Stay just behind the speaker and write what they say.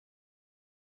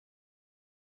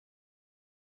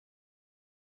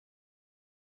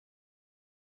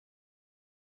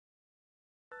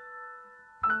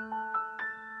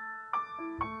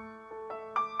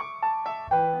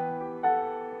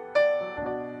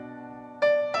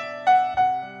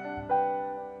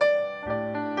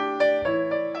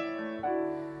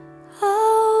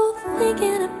Oh,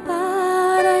 thinking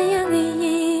about our younger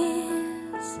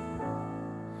years,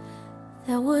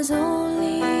 there was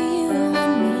only you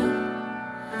and me.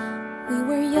 We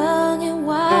were young and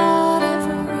wild and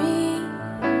free.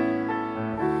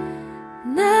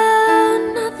 Now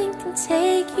nothing can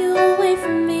take you away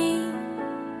from me.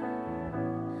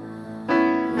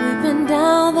 We've been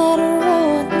down that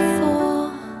road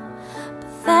before,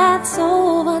 but that's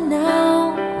over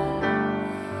now.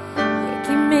 You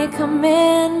keep me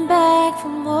coming back for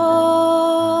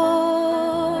more.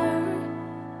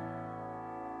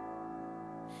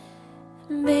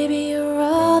 Baby, you're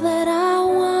all that I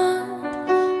want.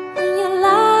 When you're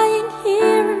lying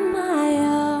here in my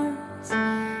arms,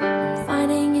 I'm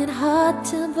finding it hard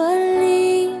to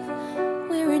believe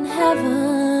we're in heaven.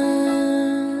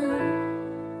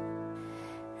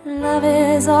 Love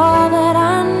is all that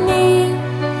I need,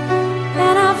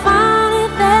 and I found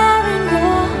it there in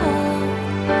your heart.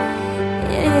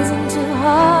 It isn't too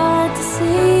hard to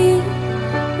see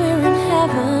we're in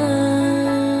heaven.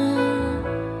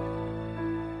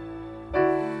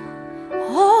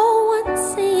 Oh, once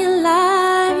in your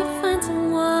life you find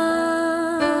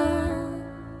someone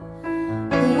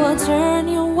who will turn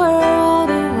your world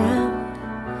around,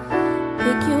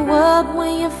 pick you up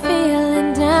when you're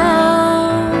feeling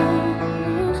down.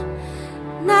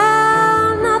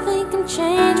 Now nothing can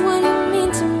change what you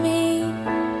mean to me.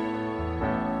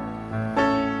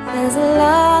 There's a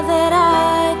lot that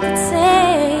I could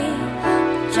say,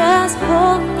 but just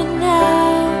hold me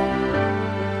now,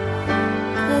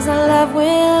 'cause our love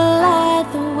will light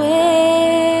the way.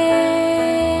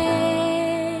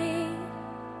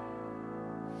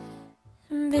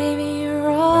 Baby, you're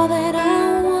all that I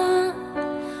want.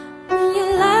 When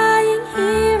you're lying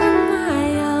here in my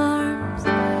arms,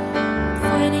 I'm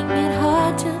finding it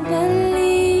hard to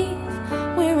believe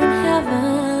we're in heaven.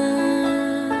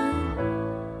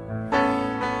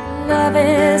 Love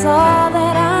is all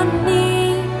that I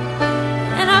need,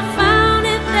 and I found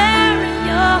it there in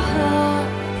your heart.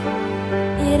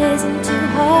 It isn't too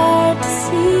hard to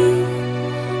see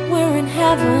we're in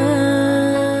heaven.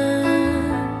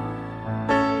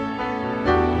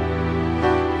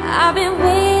 I've been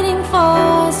waiting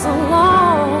for so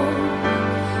long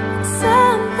for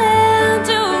something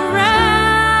to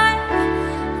arrive,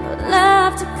 for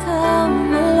love to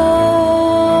come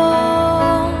along.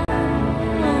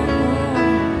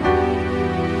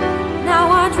 Now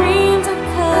our dreams are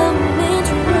coming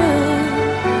true,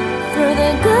 through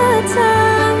the good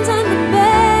times and the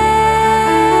bad.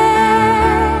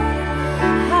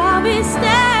 I'll be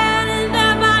standing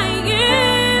there by you.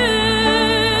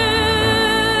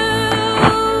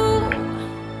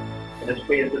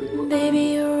 Baby,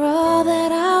 you're all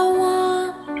that I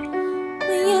want.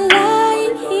 When you're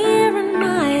lying here in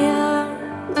my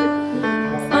arms,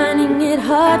 finding it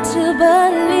hard to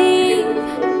believe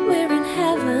we're in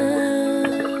heaven.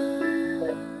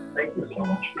 Thank you so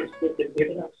much for this gift you've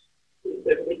given us.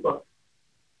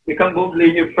 We come boldly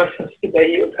in your presence today,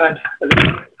 O God.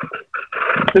 Hallelujah.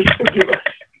 Please forgive us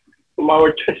from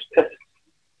our trespasses,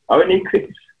 our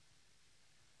iniquities,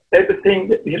 everything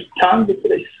that we have done before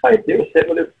thy sight, dear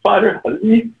Heavenly Father.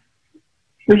 Hallelujah.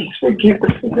 Please forgive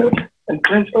us, O God, and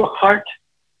cleanse our heart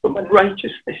from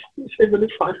unrighteousness, dear Heavenly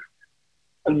Father.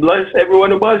 And bless every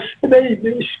one of us today,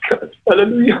 dear God.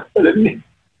 Hallelujah. Hallelujah.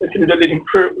 That in the living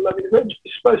prayer, beloved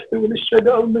evangelist, Pastor Willie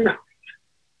Shadow,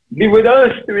 be with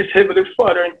us, dear Heavenly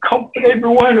Father, and comfort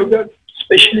everyone, oh God,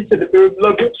 especially to the very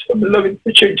beloved, so beloved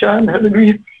Preacher John.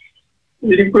 Hallelujah.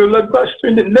 Leading prayer, Lord Pastor,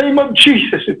 in the name of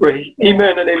Jesus, we pray.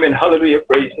 Amen and amen. Hallelujah.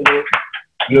 Praise the Lord.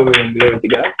 Glory and glory to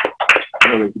God.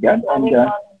 Glory to God. And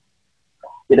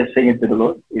let us sing it to the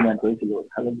Lord. Amen. Praise the Lord.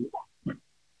 Hallelujah.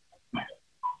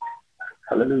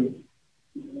 Hallelujah.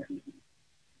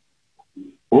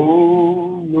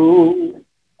 Oh Lord,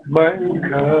 my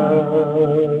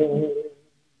God,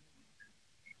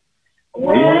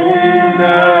 when I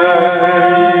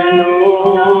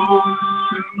Lord,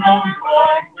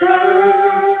 my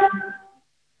God,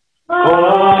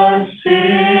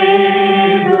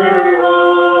 consider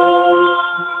all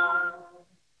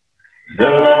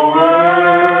the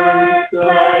work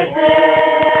thy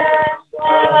hands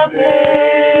have made.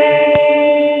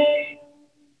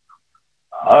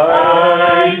 I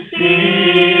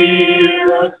see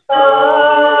the stars,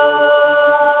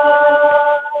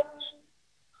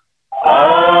 I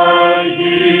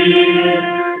hear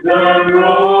the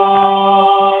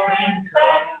roaring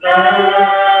thunder,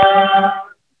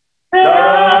 the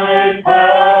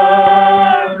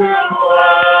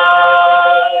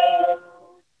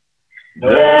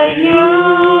The universe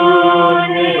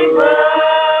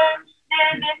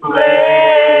displays.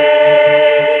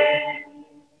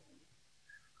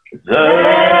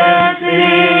 That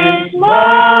is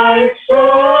my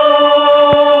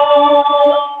soul,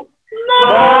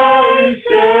 my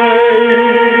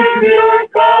Savior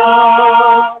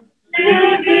God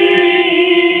to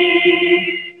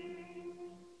thee.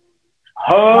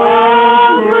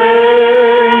 How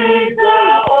great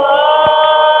thou art!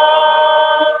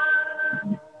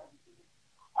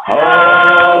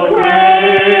 How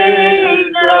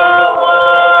great thou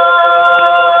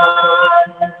art!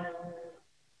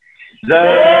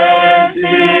 That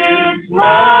is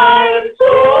my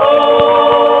soul,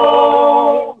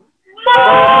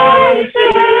 my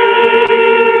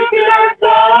Savior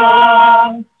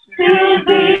God to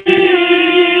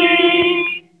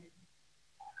thee.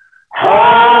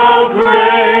 How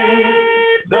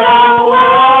great thou art!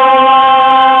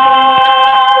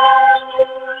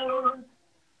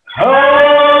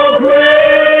 How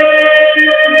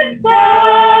great thou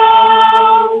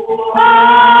art!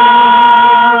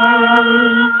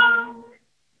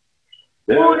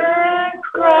 When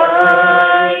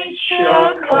Christ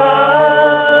shall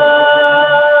come,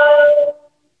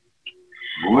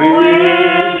 we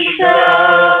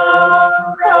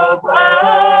shall have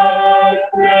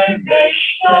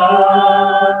redemption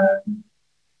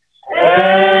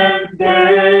and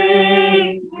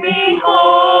take me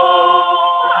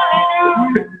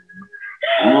home.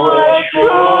 What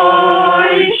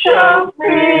joy shall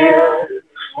fill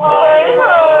my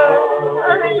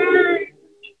heart?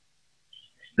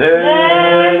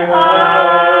 Then I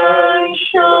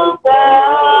shall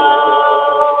bow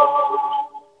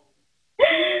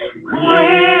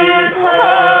with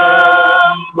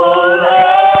humble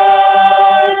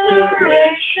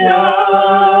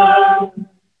adoration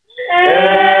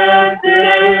and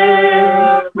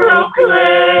then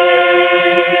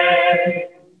proclaim,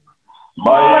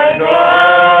 my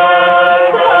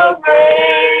God, how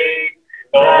great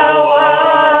thou art.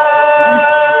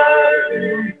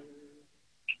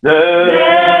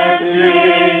 That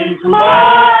is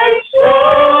my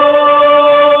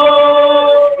soul,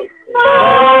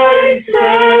 my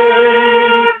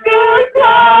Savior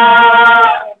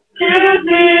God to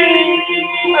thee.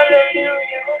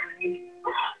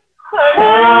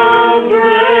 How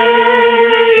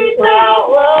great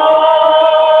thou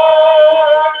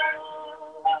art!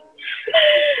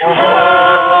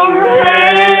 How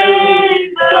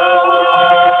great thou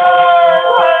art!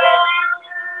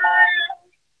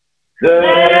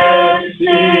 That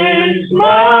is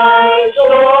my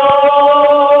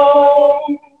soul,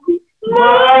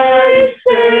 my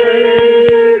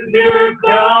Savior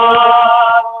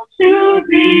God to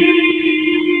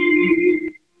thee.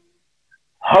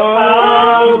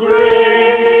 How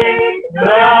great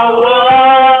thou art!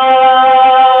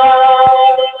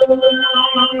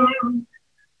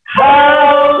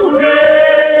 How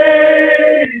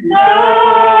great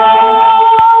thou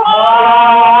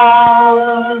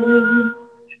art!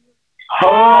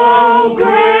 How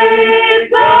great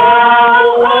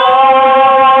thou art!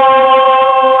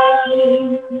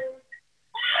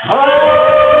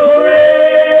 How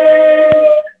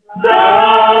great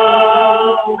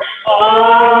thou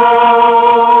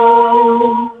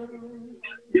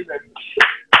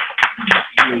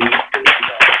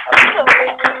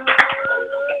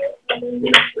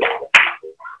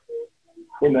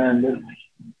Amen.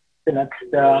 The next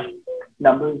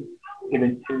number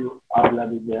given to our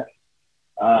beloved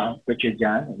Richard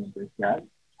John. Amen. Praise God.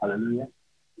 Hallelujah.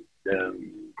 The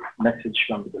message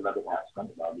from the beloved husband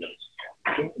of our beloved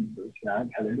King. Praise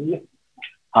God. Hallelujah.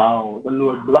 How the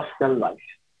Lord blessed their life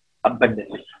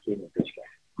abundantly. Amen. Praise God.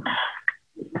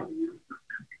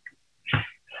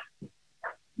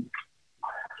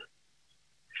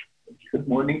 Good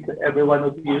morning to every one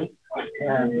of you,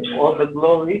 and all the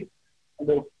glory and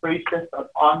the praises and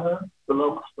honor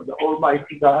belongs to the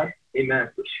Almighty God. Amen.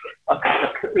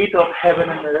 The creator of heaven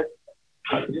and earth.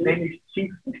 His name is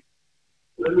Jesus.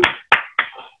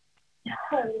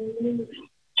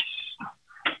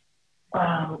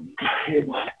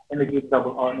 And I give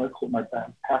double honor to my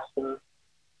pastor,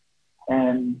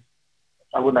 and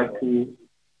I would like to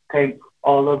thank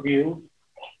all of you,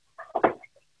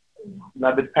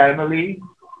 beloved family,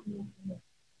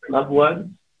 loved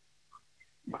ones,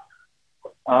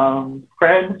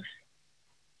 friends.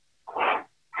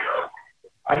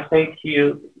 I thank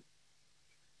you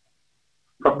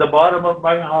from the bottom of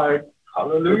my heart.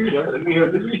 Hallelujah. Here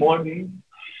this morning.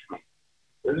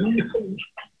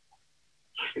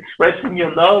 Expressing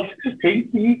your love to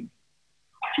Katie.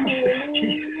 She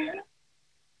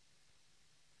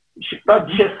should not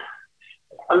just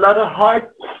a lot of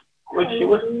hearts when she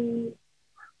was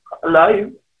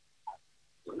alive.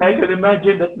 I can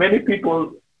imagine that many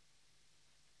people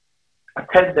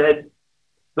attended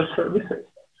the services.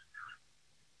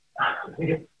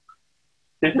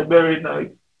 She's a very nice,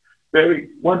 very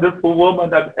wonderful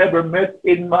woman I've ever met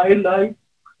in my life.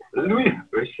 Hallelujah.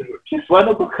 She's one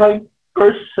of a kind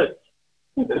person.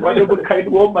 She's one of a kind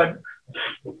woman.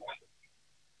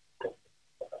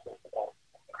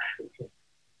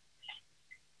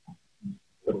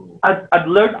 I've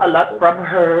learned a lot from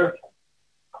her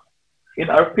in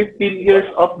our 15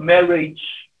 years of marriage.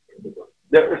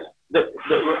 There were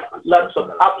lots of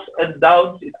ups and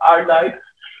downs in our life.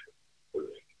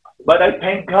 But I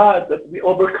thank God that we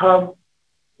overcome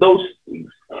those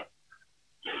things.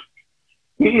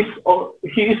 He is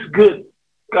good.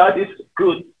 God is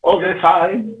good all the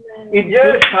time. In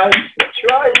good times, that's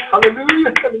right.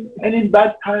 Hallelujah. And in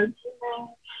bad times,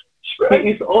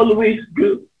 He is always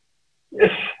good.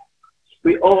 Yes.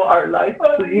 We owe our life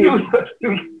to Him.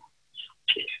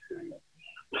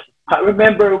 I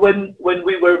remember when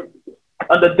we were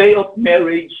on the day of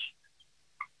marriage,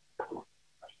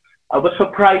 I was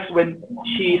surprised when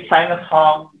she sang a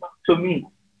song to me.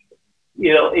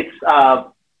 You know, it's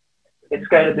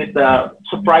kind of bit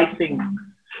surprising.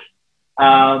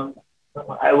 I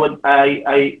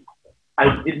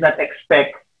did not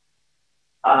expect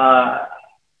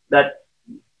that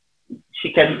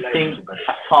she can sing a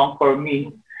song for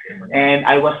me, and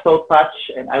I was so touched,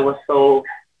 and I was so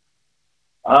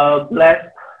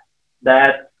blessed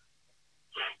that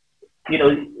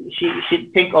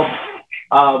she think of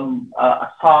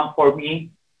a song for me,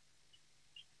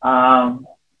 and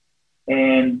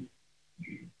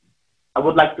I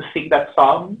would like to sing that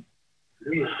song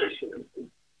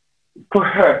for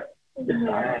her.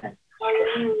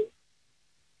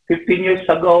 15 years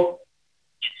ago,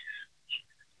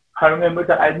 I remember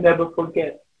that I'd never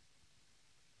forget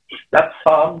that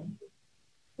song,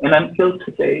 and until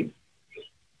today,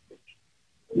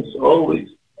 it's always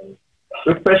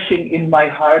refreshing in my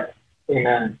heart.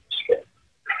 Amen.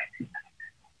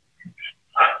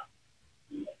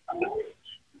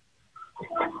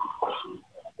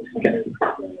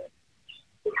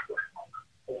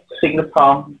 Sing the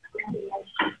song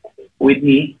with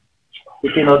me,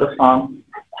 if you know the song.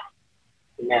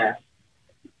 Yeah.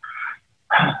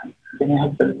 Can you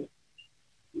help me?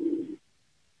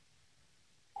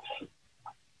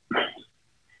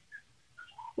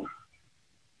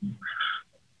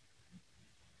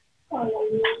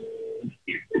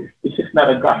 This is not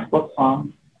a gospel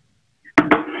song.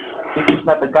 This is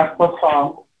not a gospel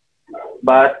song,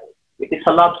 but it is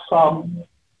a love song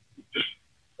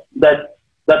that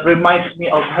reminds me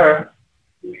of her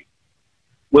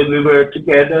when we were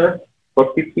together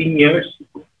for 15 years.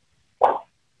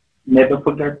 Never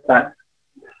forget that.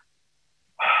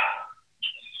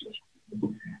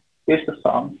 Here's the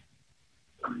song.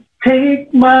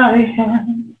 Take my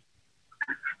hand,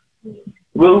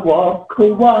 we'll walk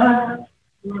a while,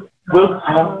 we'll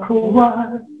talk a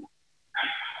while.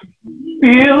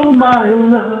 Feel my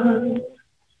love,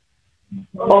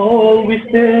 always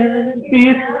there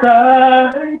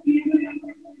beside you.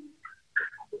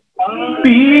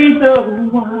 Be the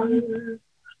one.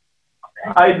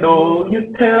 I know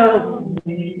you tell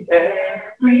me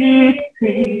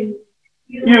everything.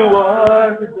 You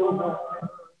are the one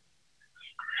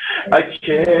I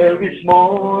cherish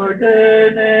more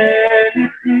than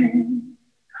anything.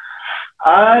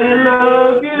 I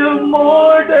love you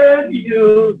more than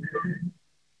you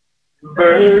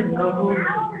ever know.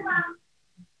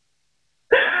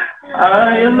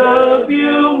 I love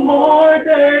you more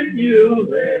than you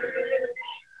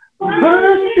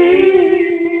ever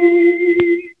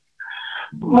see.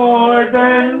 More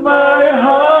than my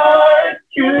heart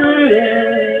could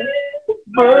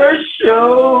ever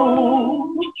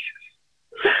show.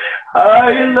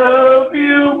 I love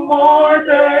you more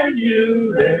than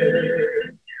you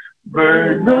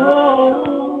ever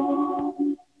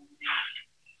know.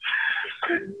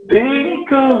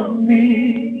 Think of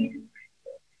me.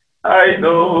 I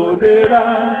know that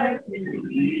I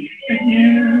believe in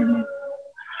you.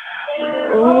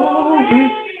 Oh,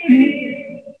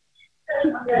 it's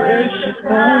precious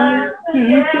time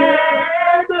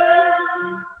together.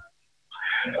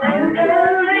 I'm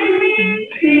living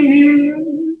to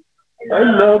you. I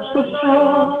love so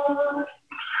strong.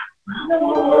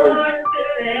 More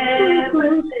than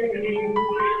everything.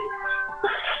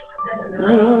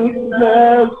 Love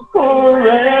lasts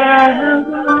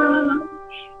forever.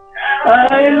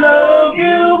 I love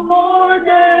you more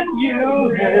than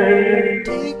you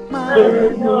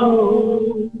ever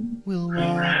know.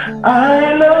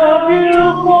 I love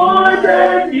you more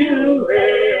than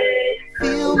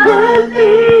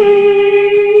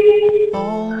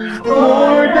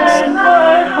more than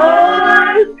my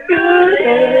heart could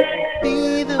ever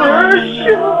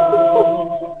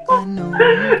show.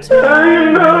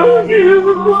 I know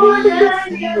you more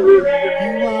than you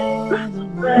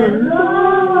I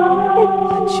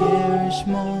cherish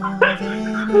more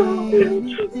than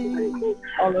anything.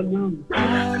 Hallelujah.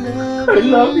 I I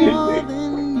love you.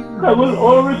 I will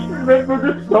always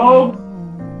remember the song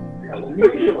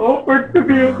that you offered to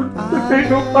me on the day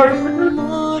of harvest.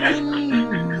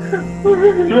 I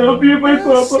love you, my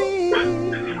Papa.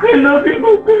 I love you,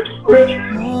 my best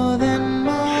friend.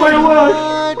 My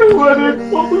wife, my one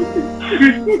and only.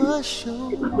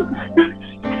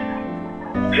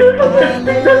 Everything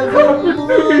that happened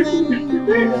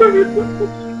to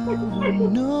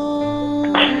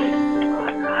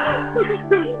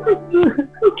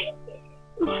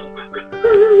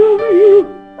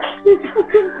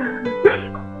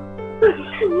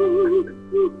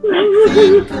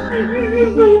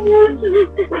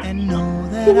and know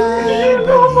that I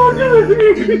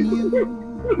believe in you.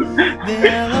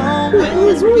 There'll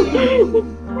always be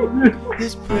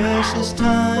this precious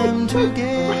time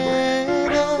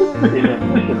together.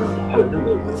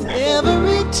 With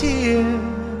every tear, a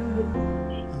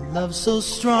love so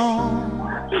strong,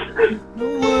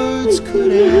 no words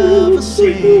could ever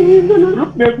say.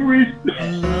 memories.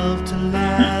 A love to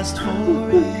last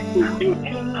forever.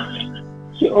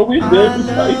 She always there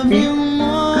beside me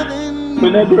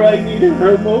whenever I needed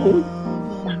her most.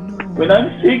 When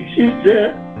I'm sick, she's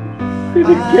there.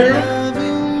 Taking care of me.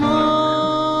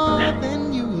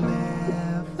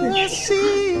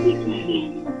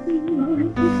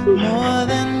 More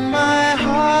than my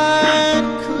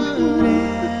heart could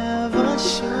ever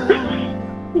show.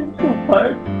 It's so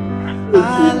hard.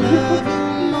 I love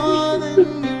you more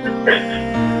than you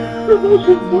The most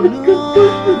important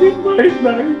person in my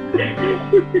life.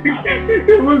 I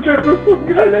will never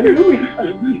forget.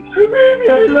 Hallelujah. Baby,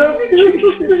 I love you.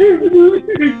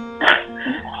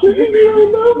 Baby, I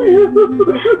love you.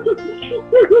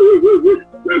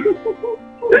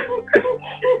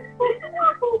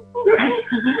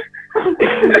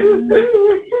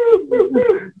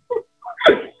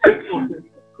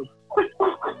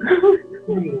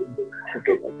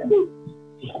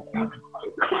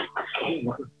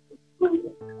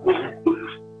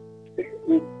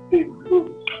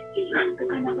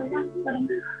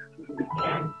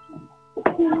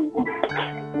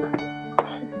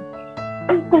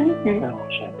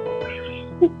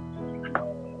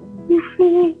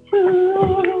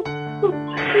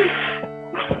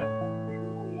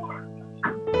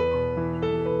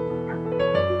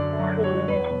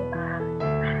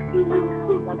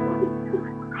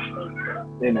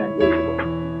 Amen.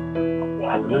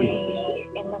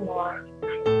 Hallelujah.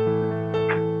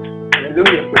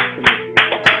 Hallelujah.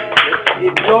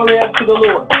 Give glory unto the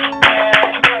Lord.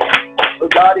 For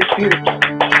God is beautiful.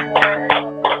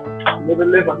 Never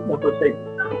live on forsake.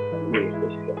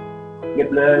 Get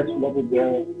blessed, love it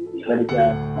God, let it God.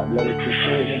 I love it to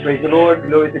praise the Lord,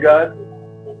 glory to God.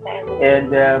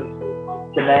 And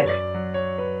tonight,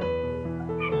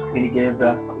 we give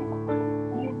a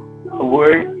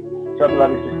word. So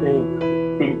beloved sister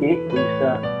Pinky, who's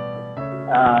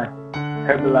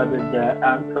her beloved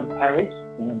aunt from Paris.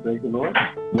 And praise the Lord,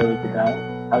 glory to God.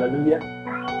 Hallelujah.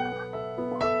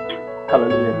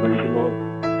 Hallelujah, praise the Lord.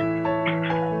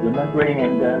 Remembering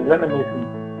and reminiscing,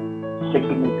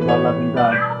 taking me to our loving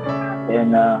God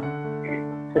and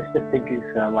Sister Pinky's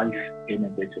life in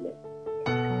Brazil.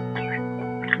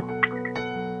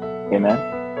 Amen.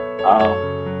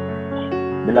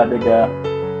 Beloved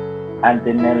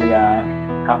Antonelia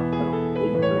Castro.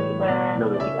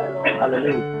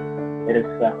 Hallelujah. It is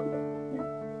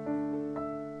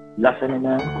lesson in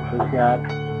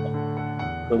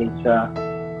for its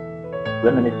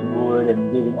reminiscing word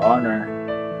and giving honor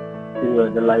to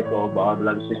the life of our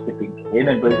beloved Sister Pinky.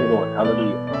 Amen. Praise the Lord.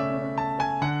 Hallelujah.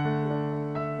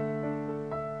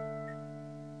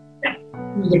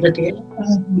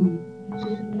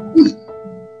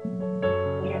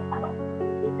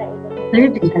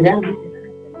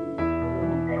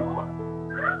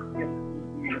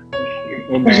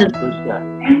 Amen. Praise God.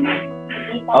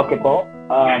 Okay, Paul.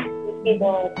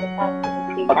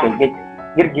 Okay,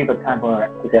 give a time for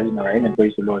to tell you, right? And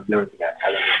praise the Lord. Glory to God.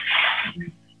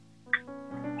 Hallelujah.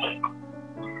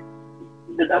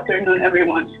 Good afternoon,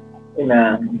 everyone.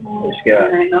 Amen. Praise God.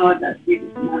 And I know that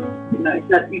it's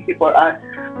not easy for us.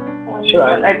 Sure.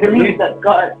 But I believe that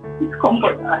God will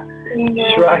comfort us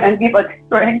and give us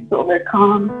strength to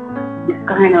overcome this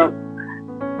kind of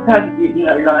tragedy in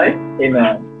our life.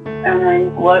 Amen.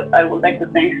 And I would like to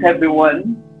thank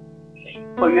everyone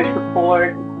for your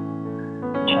support.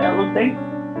 I will thank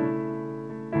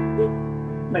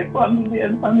my family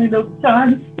and family of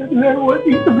Chance that we are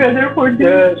working together for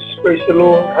this. Yes, praise the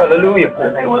Lord. Hallelujah.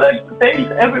 And I would like to thank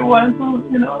everyone who,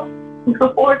 who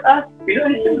support us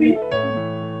financially,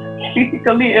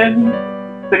 physically, and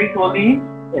spiritually.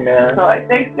 Amen. So I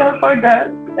thank God for that.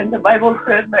 And the Bible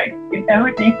said, like, in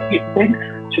everything, give thanks,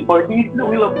 for this is the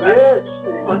will of God Yes.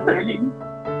 concerning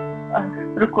us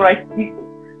through Christ Jesus.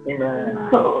 Amen.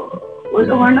 So we're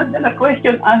not going to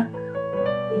question us,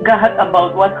 God,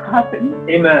 about what happened.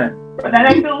 Amen. But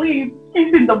I believe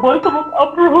He's in the bosom of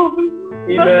Abraham.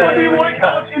 That's what we work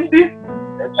out in this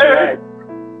That's earth.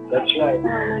 right. That's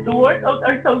right. To work out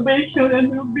our salvation, and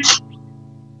we'll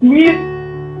meet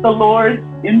the Lord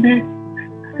in this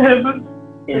heaven.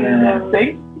 Amen.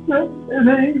 Thanks. And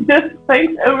I just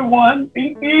thank everyone.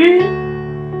 Thank you.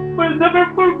 We'll never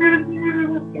forget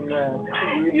you. Amen.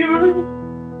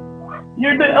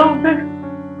 You're the eldest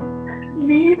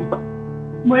me,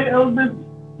 my eldest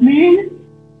me,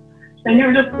 and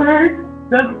you're the third,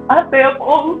 the ate of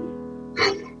all.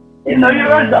 You know, you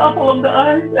are the apple of the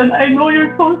eye, and I know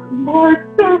you're so smart,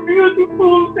 so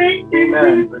beautiful. Thank you.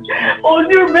 Amen. All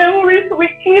your memories, we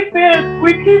keep it.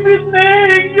 We keep it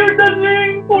name. You're the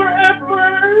name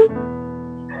forever.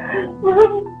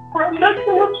 From that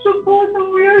time to God,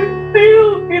 we are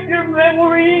still in your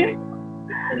memory.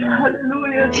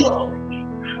 Hallelujah. So,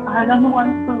 I don't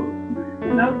want to,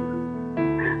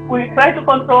 we try to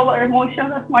control our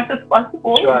emotions as much as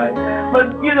possible. That's right.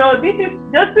 But, this is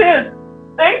just it.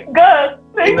 Thank God.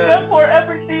 Thank God for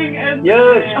everything. And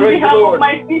Yes, on praise the behalf Lord. of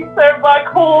my sister back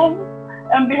home,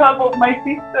 on behalf of my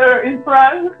sister in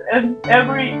France, and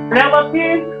every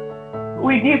relative,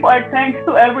 we give our thanks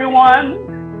to everyone.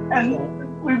 And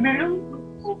we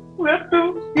have to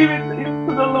give it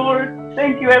to the Lord.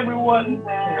 Thank you, everyone.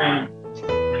 Amen.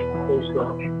 Praise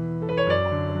God.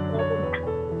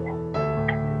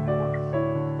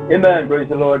 Amen. Praise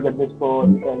the Lord. God bless for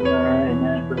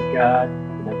Amen. Praise God.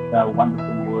 That's a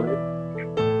wonderful word.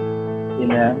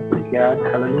 Amen. Praise God.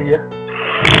 Hallelujah.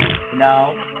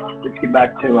 Now, let's get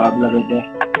back to our beloved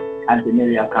Auntie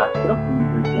Maria Castro.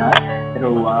 Praise God.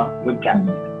 Through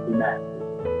webcam. Amen.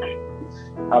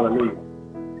 Hallelujah.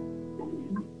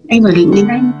 Ay, maliit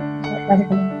na.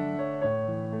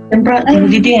 Temperat, ay,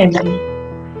 hindi din.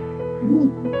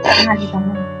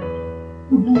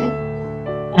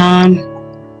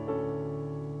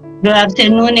 Good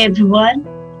afternoon, everyone.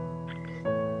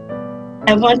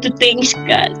 I want to thank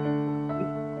God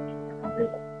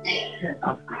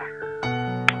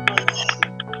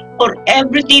for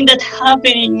everything that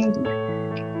happened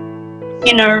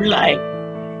in our life.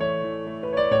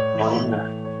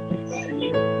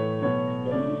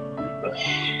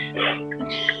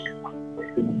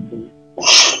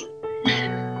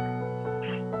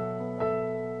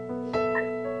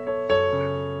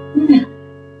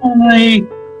 Oh my.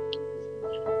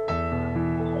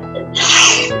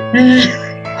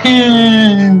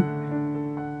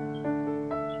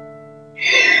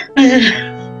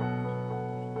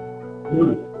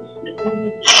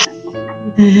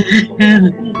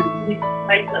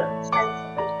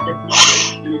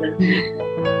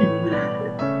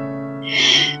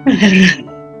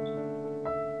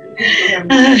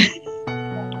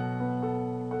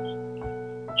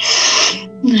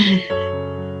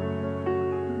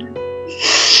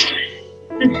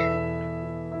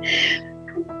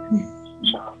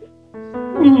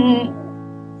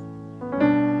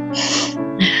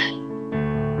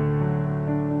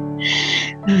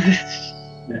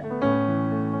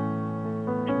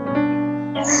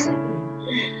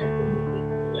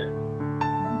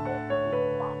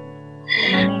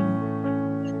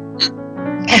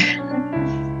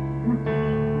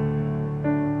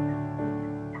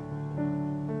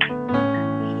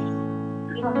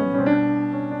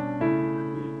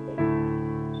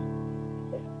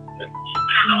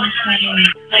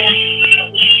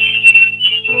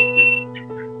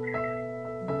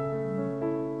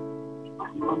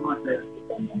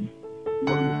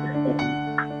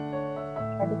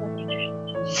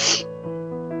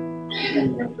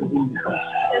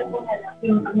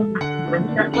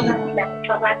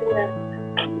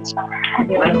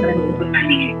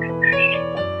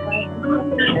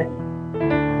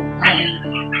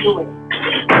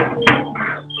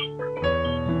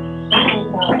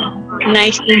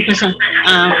 Nice din po sa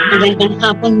magandang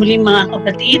hapon muli mga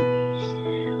kapatid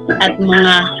at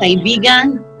mga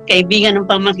kaibigan ng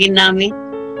pamangkin namin.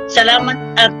 Salamat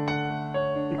at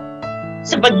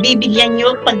sa pagbibigay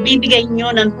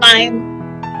nyo ng time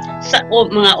sa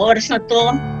mga oras na to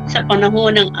sa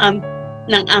panahon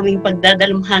ng aming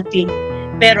pagdadalamhati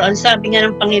Pero ang sabi nga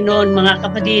ng Panginoon, mga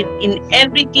kapatid, in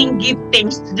everything give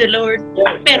thanks to the Lord.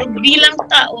 Pero bilang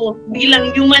tao, bilang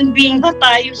human being ba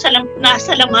tayo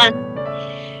nasa laman,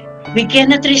 we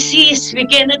cannot resist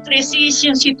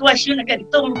yung sitwasyon na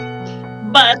ganito.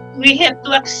 But we have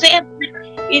to accept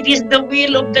it is the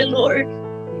will of the Lord.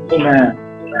 Amen.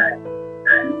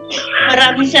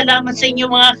 Maraming salamat sa inyo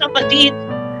mga kapatid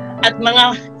at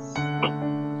mga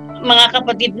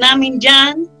kapatid namin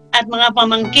dyan at mga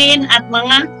pamangkin at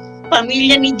mga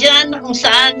pamilya ni Jan kung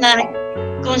saan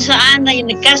ay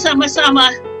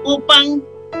nagkasama-sama upang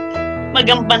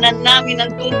magampanan namin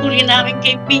ang tungkulin namin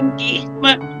kay Pinky.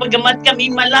 Bagamat kami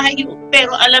malayo,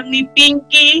 pero alam ni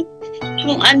Pinky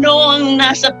kung ano ang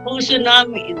nasa puso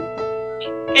namin.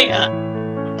 Kaya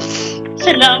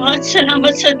salamat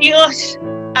sa Diyos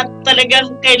at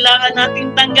talagang kailangan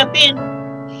natin tanggapin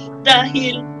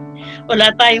dahil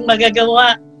wala tayong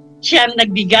magagawa. Siya ang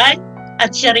nagbigay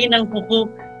at siya rin ang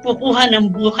kukuha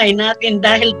ng buhay natin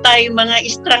dahil tayo mga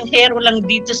estranghero lang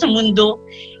dito sa mundo.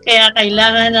 Kaya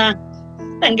kailangan na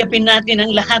tanggapin natin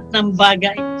ang lahat ng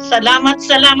bagay. Salamat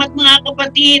mga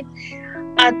kapatid.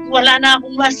 At wala na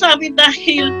akong masabi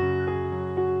dahil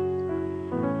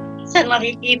sa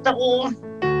nakikita ko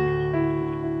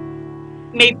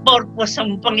may purpose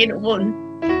ang Panginoon.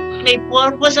 May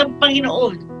purpose ang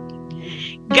Panginoon.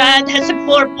 God has a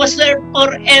purpose for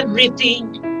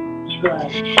everything.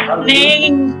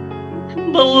 Neng,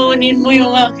 bangunin mo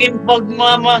yung aking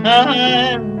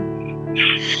pagmamahal.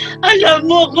 Alam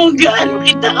mo kung gaano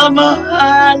kita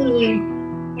kamahal.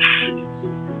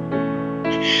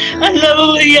 Alam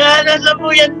mo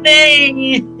yan, Neng.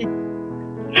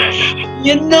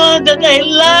 You know that I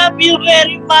love you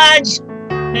very much.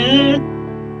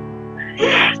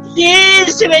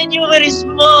 Since when you were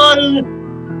small,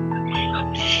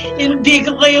 hindi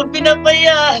ko kayo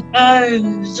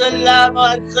pinabayaan.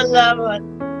 Salamat.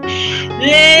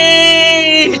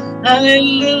 Hey!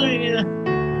 Hallelujah!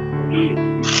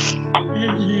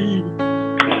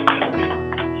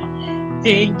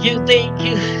 Thank you,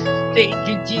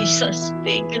 Jesus.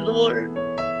 Thank you, Lord.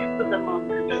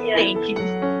 Thank you.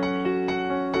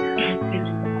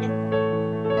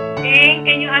 Neng,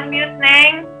 can you unmute,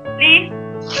 Neng? Please?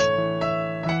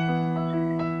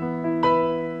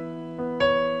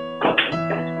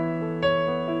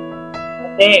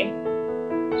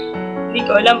 Hindi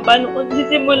ko alam paano ko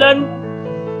sisimulan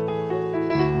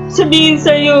sabihin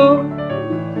sa'yo.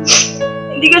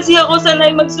 Hindi kasi ako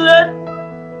sanay magsulat.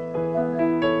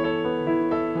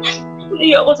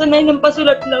 Hindi ako sanay ng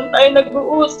pasulat lang tayo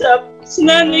nag-uusap.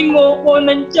 Sinanay mo ako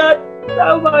ng chat,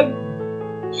 tawag.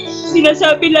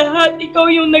 Sinasabi lahat, ikaw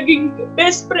yung naging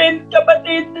best friend,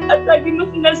 kapatid, at lagi mo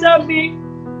sinasabi,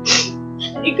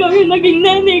 ikaw yung naging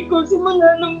nanay ko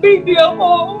simula nung baby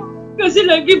ako. Kasi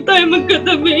lagi tayo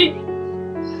magkatabi.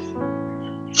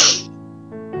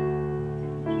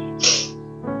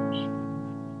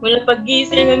 Mula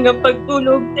pag-gising hanggang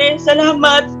pagtulog,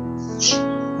 salamat.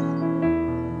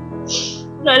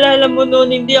 Naalala mo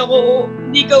noon, hindi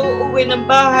ka uuwi ng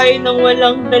bahay nang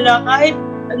walang dala kahit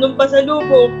anong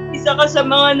pasalubong. Isa ka sa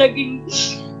mga naging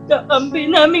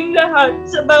kakampi naming lahat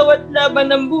sa bawat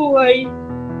laban ng buhay.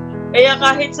 Kaya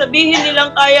kahit sabihin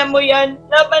nilang kaya mo yan,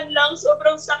 laban lang,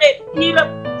 sobrang sakit,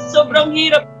 sobrang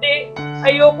hirap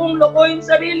Ayokong lokohin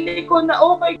sarili ko na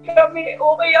okay kami,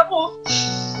 okay ako.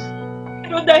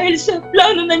 Pero dahil sa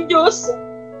plano ng Diyos,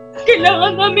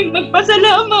 kailangan namin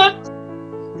magpasalamat.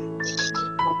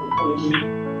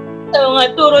 Sa mga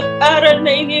turot aral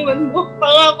na iniwan mo,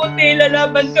 pangako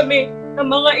lalaban kami ng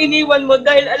mga iniwan mo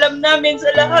dahil alam namin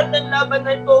sa lahat ng laban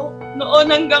na ito,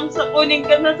 noon hanggang sa kunin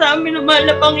ka na sa amin ng mahal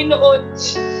na Panginoon.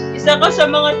 Isa ka sa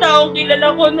mga taong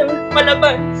kilala ko na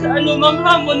malaban sa anumang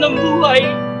hamon ng buhay.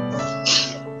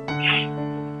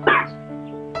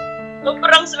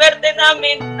 Sobrang swerte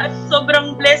namin at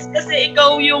sobrang blessed kasi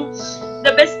ikaw yung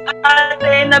the best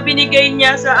ate na binigay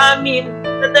niya sa amin,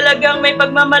 na talagang may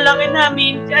pagmamalaki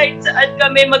namin kahit saan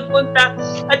kami magpunta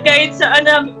at kahit saan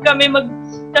kami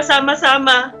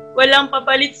magkasama-sama. Walang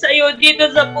papalit sa iyo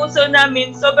dito sa puso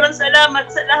namin. Sobrang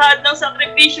salamat sa lahat ng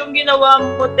sakripisyong ginawa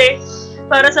mo,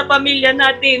 para sa pamilya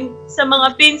natin, sa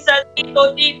mga pinsan,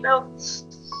 tito,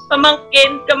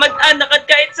 pamangkin, kamag-anak at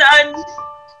kahit saan.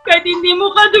 Kahit hindi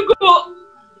mo kadugo,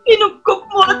 kinupkup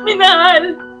mo at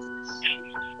minahal.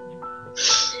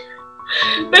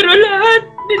 Pero lahat,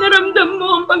 dinaramdam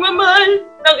mo ang pagmamahal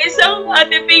ng isang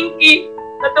Ate Pinky.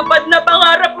 Natupad na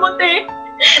pangarap mo,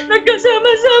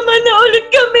 Nagkasama-sama na ulit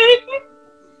kami.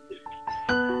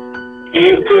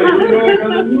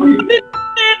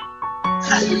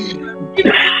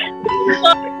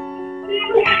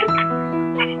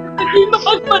 Hindi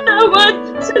mapagpatawad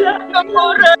sa lahat ng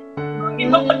oras.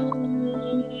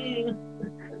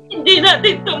 Hindi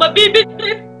natin ito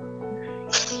mabibitin.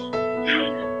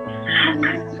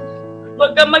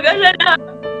 Huwag kang mag-alala.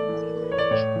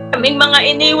 Kaming mga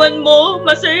iniwan mo,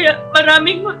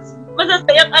 maraming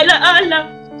masasayang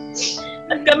alaala.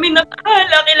 At kami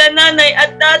nakahala kila nanay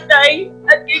at tatay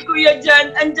at kay Kuya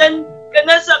Jan. Andyan ka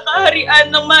na sa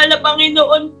kaharian ng mahal na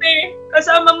Panginoon, Pe.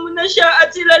 Kasama mo na siya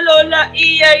at sila Lola,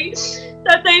 Iyay,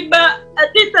 Tatay Ba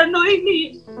at Tita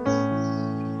Noemi.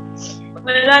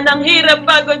 Wala nang hirap,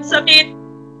 pagod, sakit.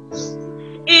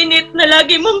 Init na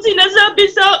lagi mong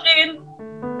sinasabi sa akin.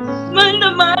 Mahal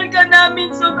na mahal ka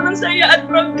namin. Sobrang saya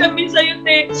at proud kami sa'yo,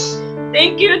 Te.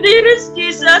 Thank you, dearest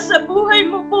Jesus, sa buhay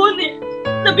mo po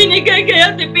na binigay kay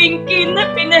Ate Pinky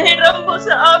na pinahiram mo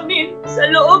sa amin.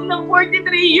 Sa loob ng 43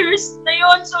 years na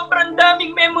yon, sobrang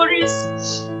daming memories.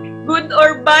 Good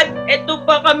or bad, eto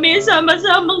pa kami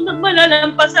sama-samang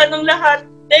malalampasan ng lahat.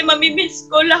 Dahil mamimiss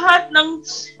ko lahat ng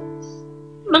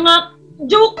mga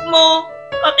joke mo,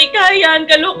 pakikayan,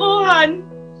 kalokohan.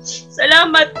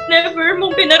 Salamat, never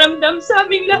mong pinaramdam sa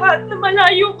aming lahat na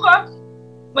malayo ka.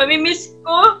 Mamimiss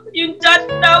ko yung chat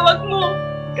tawag mo.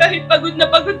 Kahit pagod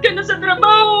na ka na sa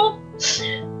trabaho,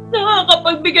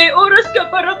 nakakapagbigay oras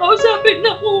ka para kausapin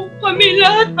ako kami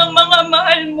lahat ng mga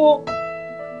mahal mo.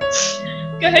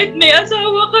 Kahit may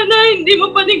asawa ka na, hindi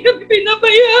mo pa din kami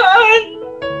pinabayaan.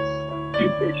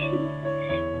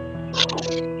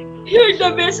 You're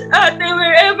the best ate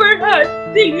we've ever had.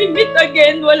 Till we meet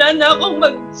again, wala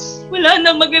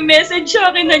nang mag-message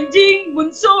sa akin ng Jing,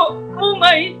 Bunso,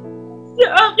 Umay,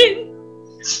 sa akin.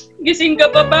 Gising ka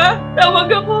pa ba?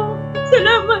 Tawag ako.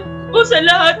 Salamat po sa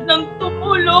lahat ng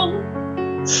tumulong.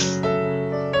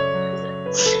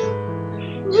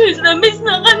 Miss na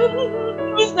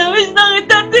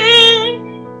kita, Te.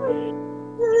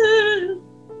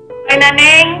 Ay,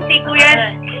 Naneng, si Kuya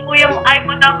mo ay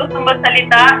po daw gusto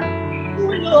magsalita.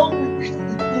 Tulong.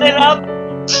 Sarap.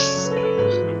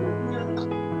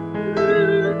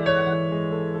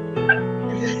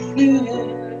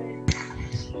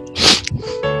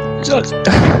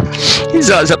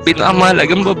 Isa sa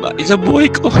pinakamahalagang babae sa buhay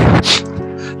ko.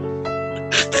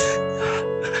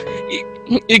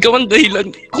 Ikaw ang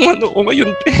dahilan kung ano ko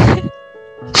ngayon, Pe.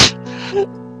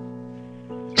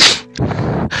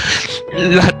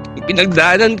 Lahat ng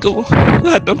pinagdaanan ko,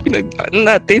 lahat ng pinagdaanan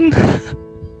natin.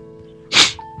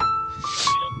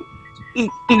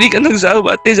 Hindi ka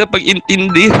nagsawa, Te, sa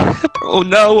pag-intindi, sa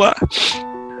pag-unawa.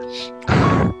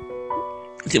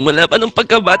 Simula pa ng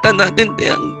pagkabata natin, Te,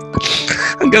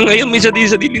 hanggang ngayon may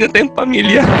sarili na tayong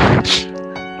pamilya.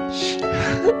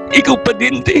 Ikaw pa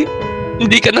din, Te.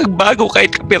 Hindi ka nagbago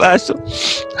kahit kapiraso.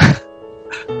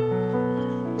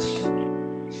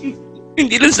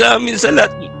 Hindi lang sa amin, sa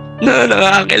lahat na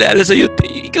nakakakilala sa'yo,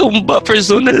 Te. Ikaw ang buffer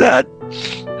zone na lahat.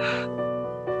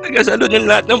 Tagasalo ng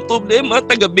lahat ng problema,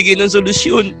 tagabigay ng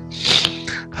solusyon.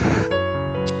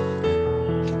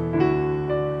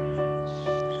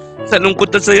 Sa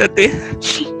lungkot at saya, Te,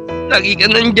 lagi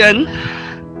ka nandyan.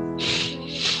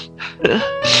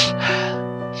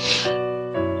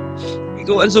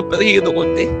 Ikaw ang superhero ko,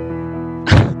 Te.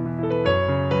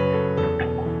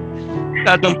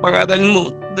 Lahat ng pangaral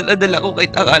mo, dala-dala ko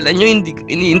kahit akala nyo hindi ko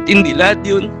iniintindi lahat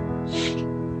yun.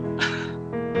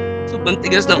 Sobrang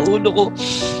tigas ng ulo ko.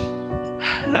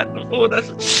 Lahat ng oras.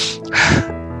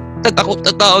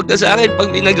 Tatakot-tatawag ka sa akin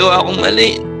pag ginagawa akong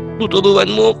mali.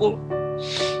 Tuturuan mo ko.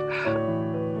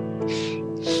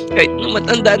 Kahit nung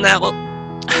matanda na ako,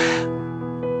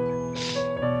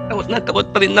 takot na takot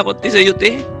pa rin ako, Te, sa'yo,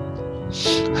 Te.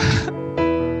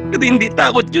 Kasi hindi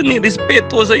takot yun, eh.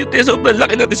 Respeto ko sa'yo, Te. Sobrang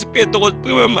laki na respeto ko at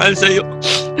pagmamahal sa'yo.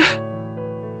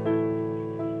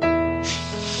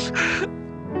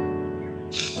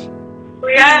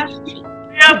 Kuya,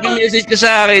 Mag-message ka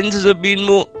sa akin, sasabihin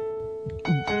mo,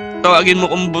 tawagin mo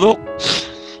kong Brooke.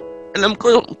 Alam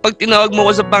ko, pag tinawag mo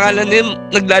ko sa pangalan niya,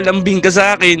 naglalambing ka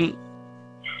sa akin.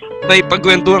 May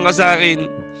pagkwentuhan ka sa akin.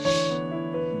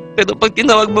 Pero pag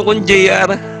tinawag mo kong JR,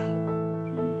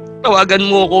 tawagan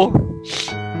mo ko.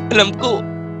 Alam ko,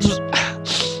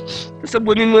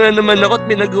 sasabunin mo na naman ako at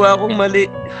pinagawa kong mali.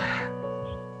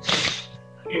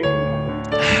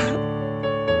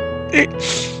 Eh,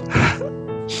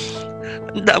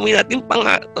 ang dami nating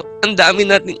pangarap, ang dami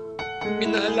nating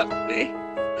pinalak, eh.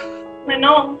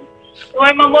 Ano?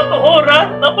 Huwag mamoto oras.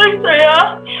 Ako'y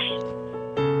saya.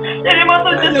 Dali mo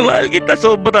ito. Mahal kita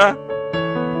sobra.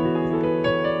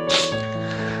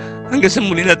 Hanggang sa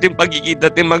muli natin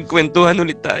pagkikita at magkwentuhan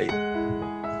ulit tayo.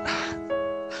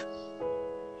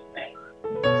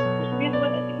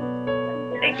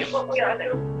 Thank you po, Kuya.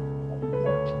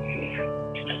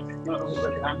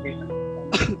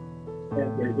 And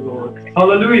praise the Lord.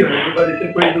 Hallelujah. Everybody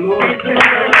say praise the Lord.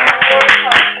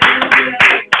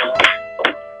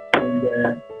 And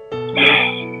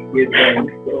give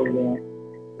thanks to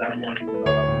someone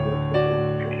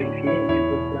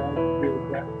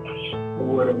the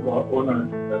word of God, honor,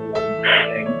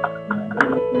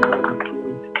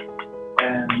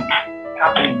 and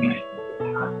happiness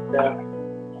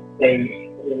they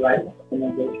life,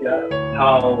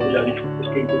 how the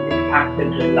impacted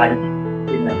the life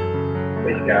in us.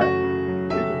 Praise God.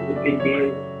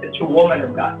 It's a woman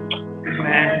of God.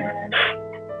 Amen.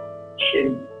 She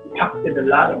impacted a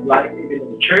lot of life, even in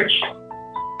the church,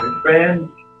 with friends,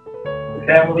 with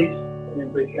families,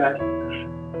 and praise God.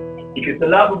 Because the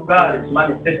love of God is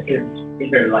manifested in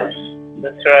their life.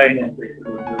 That's right. And praise the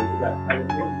Lord.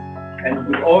 And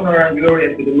we honor and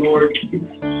glory to the Lord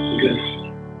because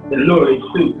the Lord is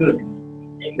so good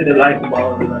to the life of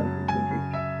our life.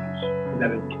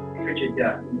 Appreciate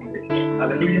God.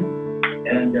 Hallelujah.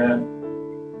 And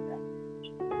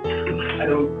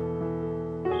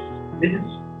this is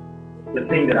the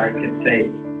thing that I can say.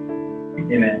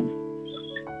 Amen.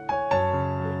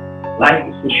 Life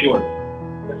is too short.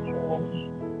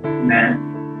 Amen.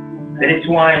 That is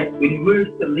why when we're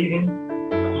still living,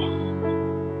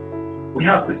 we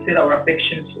have to set our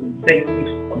affections on things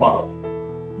above,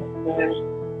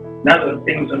 not on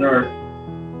things on earth.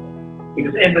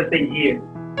 Because everything here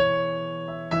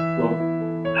will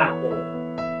pass away,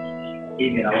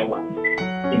 even our lives.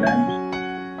 Amen.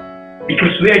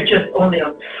 Because we are just only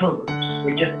observers.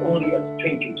 We're just only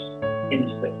strangers in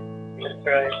this place. That's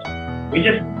right. We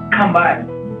just come by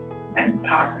and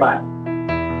pass by.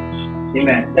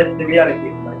 Amen. That's the reality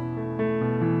of life.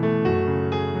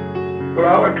 For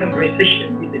our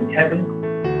conversation is in heaven,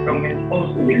 from whence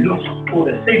also we look for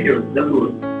the Savior, the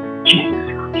Lord,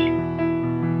 Jesus Christ.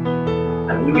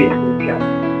 Hallelujah.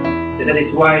 So that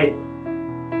is why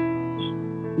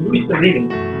we are living.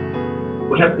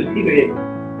 We have to see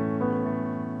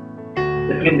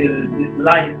that when this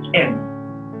life ends,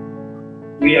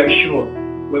 we are sure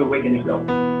where we're going to go.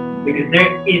 Because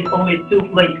there is only two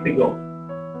places to go.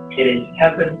 It is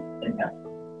heaven and hell.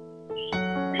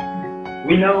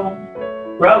 We know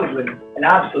probably and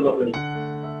absolutely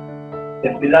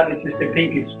that beloved Sister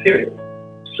Pinky's spirit,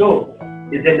 soul,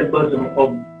 is in the bosom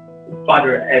of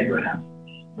Father Abraham.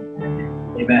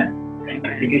 Amen.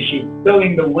 Because she's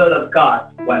doing the will of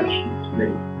God while she's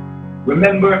living.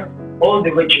 Remember, all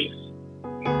the riches,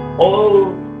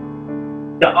 all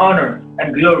the honor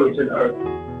and glories on earth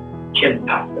shall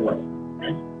pass away.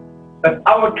 But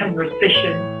our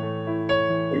conversation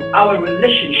and our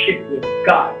relationship with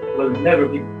God will never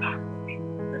be passed away.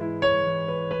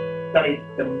 That is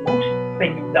the most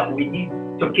thing that we need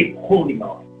to keep holding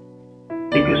on.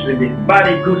 Because when this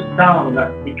body goes down,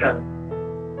 because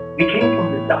we came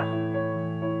from the dust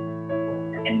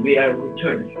and we are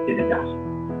returned to the dust.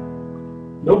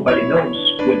 Nobody knows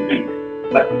what it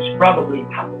is, but it's probably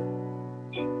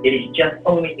happened. It is just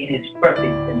only in His perfect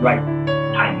and right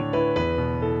timing.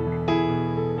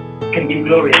 Can give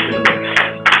glory to the Lord.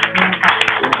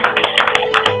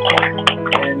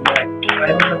 And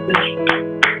I want to finish.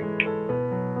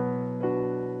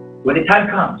 When the time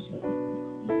comes,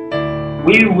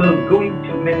 we will going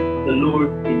to meet the Lord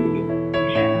in the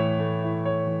air.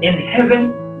 In heaven,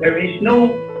 there is no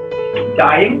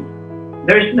dying,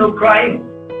 there is no crying,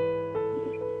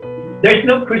 there is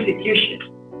no persecution.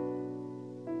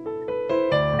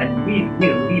 And we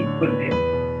will live with Him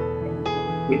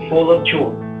with full of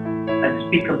joy,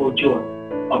 unspeakable joy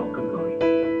of glory.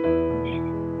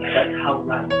 That's how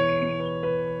life is.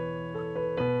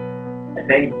 I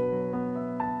think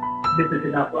this is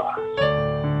enough for us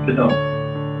to know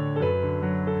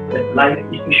that life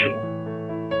is too short,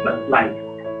 but life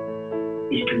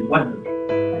is too wonderful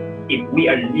if we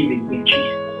are living with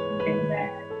Jesus.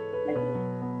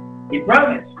 He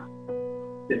promised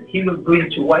that He will going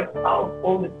to wipe out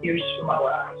all the tears from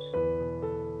our eyes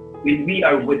when we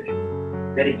are with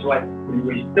Him. That is why when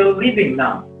we're still living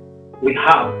now, we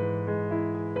have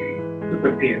to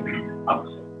prepare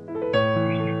ourselves.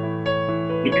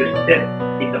 Because death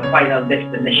is the final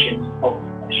destination of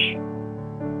flesh.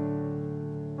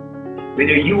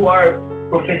 Whether you are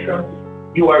professor,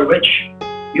 you are rich,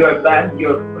 you are bad,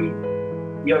 you are free,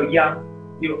 you are young,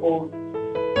 you are old,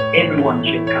 everyone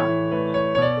should come.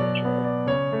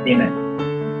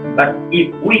 Amen. But if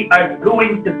we are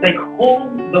going to take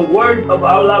hold the word of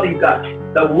our loving God,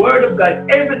 the word of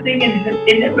God, everything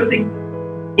in everything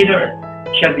in earth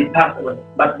shall be passed away.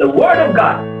 But the word of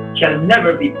God shall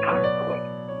never be passed away.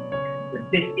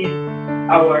 But this is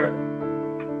our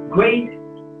great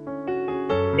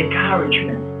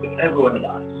encouragement to everyone of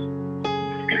us.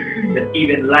 that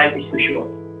even life is too short,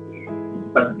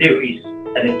 but there is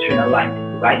an eternal life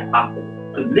right after,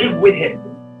 to live with Him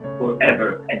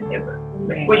forever and ever.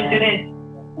 The question is,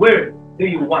 where do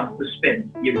you want to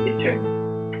spend your eternity?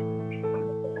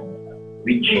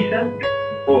 With Jesus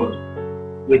or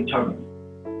with torment?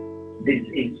 This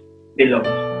is belongs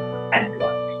unto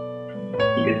us.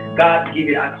 Because God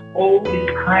given us all these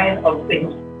kind of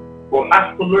things for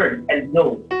us to learn and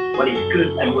know what is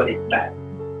good and what is bad.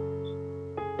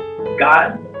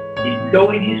 God is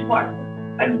doing His part,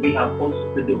 and we have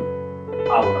also to do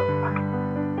our part.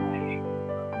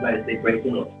 Let us say, praise the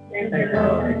Lord.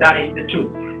 That is the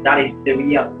truth. That is the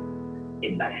reality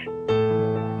in life.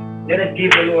 Let us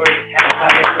give the Lord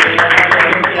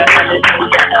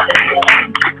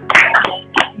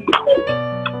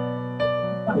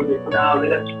now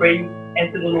let us pray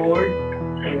into the Lord.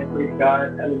 And praise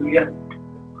God. Hallelujah.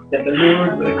 That the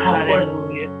Lord will comfort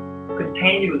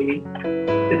continually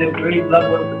to the very loved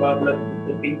ones of our beloved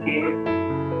the Pinky,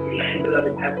 the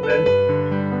beloved husband.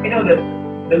 You know that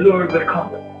the Lord will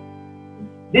comfort.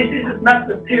 This is not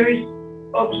the tears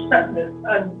of sadness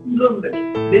and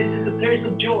loneliness. This is the tears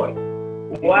of joy.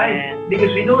 Why?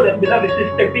 Because we know that beloved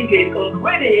sister Pinky is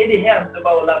already in the hands of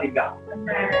our loving God.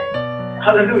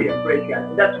 Hallelujah, praise God.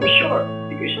 And that's for sure,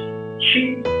 because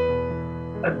she's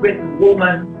a great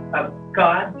woman of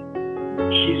God.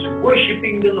 She's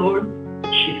worshiping the Lord.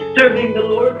 She's serving the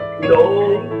Lord with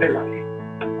all her life.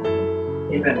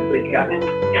 Amen, praise God. And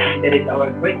that is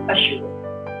our great assurance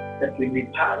that when we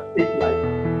pass this life,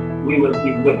 we will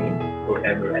be with Him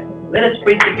forever and ever. Let us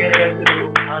pray together to the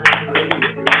Lord.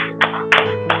 Hallelujah.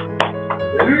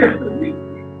 Hallelujah.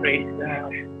 Praise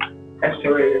God. I'm so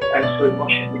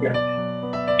emotional, God.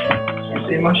 I'm so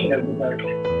emotional, God.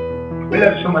 We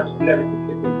love so much, beloved.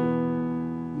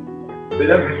 We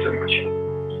love you so much.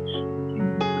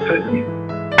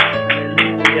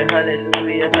 Hallelujah,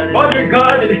 hallelujah, hallelujah. Father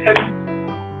God in heaven,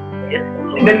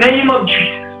 in the name of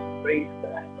Jesus, praise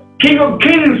God. King of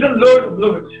kings and Lord of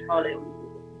lords. Hallelujah.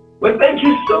 Well, thank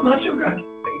you so much, oh God,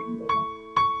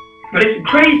 for this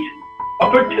great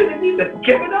opportunity that you've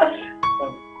given us.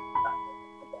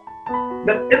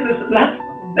 That in this last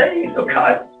days, oh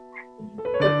God,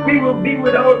 that we will be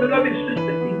with our beloved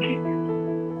sister Pinky,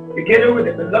 together with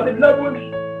the beloved loved ones,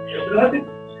 the beloved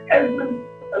husband.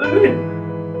 Hallelujah.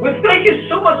 Well, thank you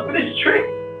so much for this strength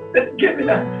that you've given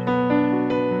us.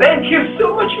 Thank you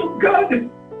so much, oh God,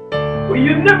 for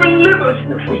you never leave us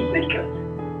nor forsake us.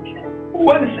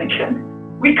 Once again,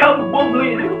 we come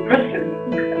boldly in your presence.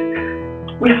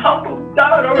 We humble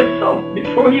down ourselves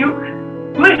before you.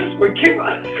 Please forgive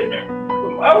us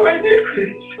from our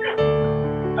iniquities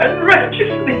and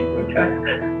righteousness, O God.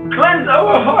 Cleanse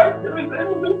our hearts,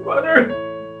 Heavenly Father,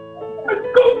 and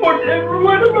comfort every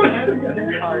one of us,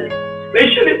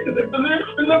 especially to the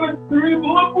beloved three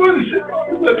loved ones and our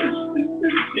beloved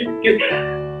sisters,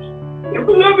 your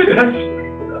beloved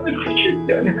husband, beloved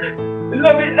children,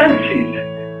 beloved aunties,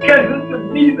 cousins and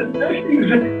nieces and nephews.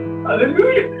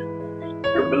 Hallelujah.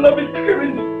 Your beloved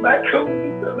parents back home.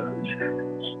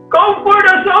 Comfort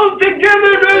us all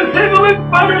together, Heavenly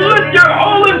Father. Let your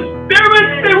Holy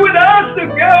Spirit be with us, oh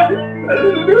God.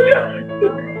 Hallelujah.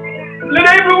 Let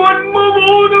everyone move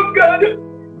on, oh God.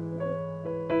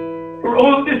 For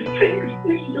all these things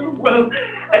is your will.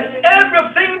 And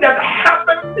everything that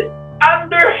happened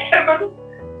under heaven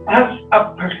has a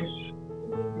purpose.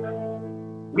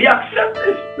 We accept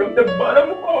this from the bottom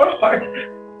of our heart.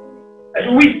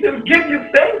 And we still give you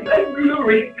thanks and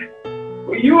glory.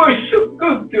 For you are so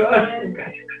good to us, oh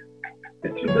God.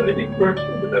 That you're the living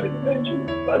person, the living legend,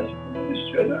 but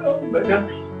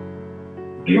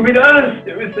be with us,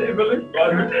 dear Heavenly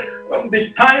Father, from this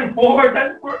time forward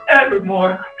and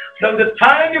forevermore. From the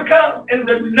time you come, in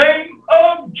the name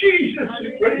of Jesus,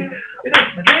 we pray. Let us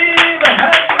give a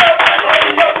hand clap.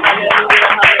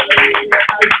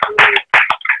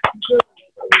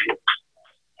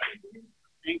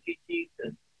 Thank you,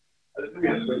 Jesus.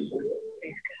 Hallelujah.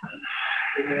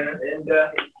 And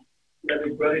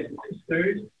loving brothers and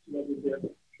sisters, loving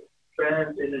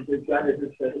friends, and the God is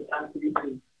time for you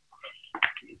to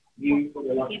you for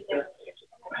the last step.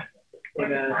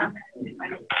 Amen.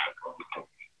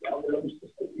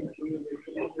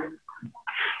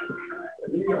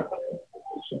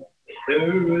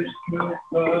 There is no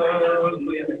problem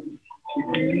to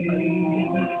be.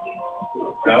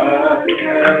 God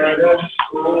had us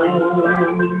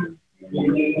home.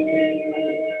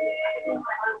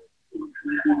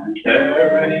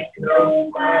 There is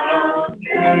no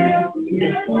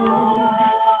mountain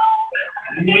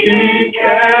we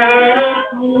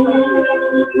can't move.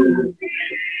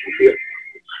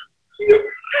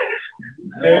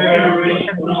 There is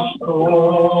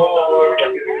restore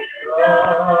your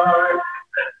heart.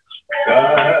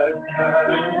 God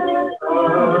has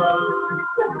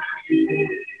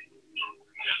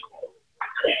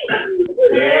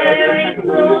there is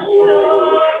no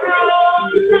sorrow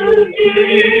to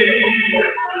give,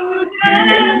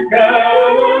 and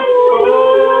God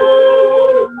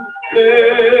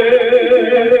will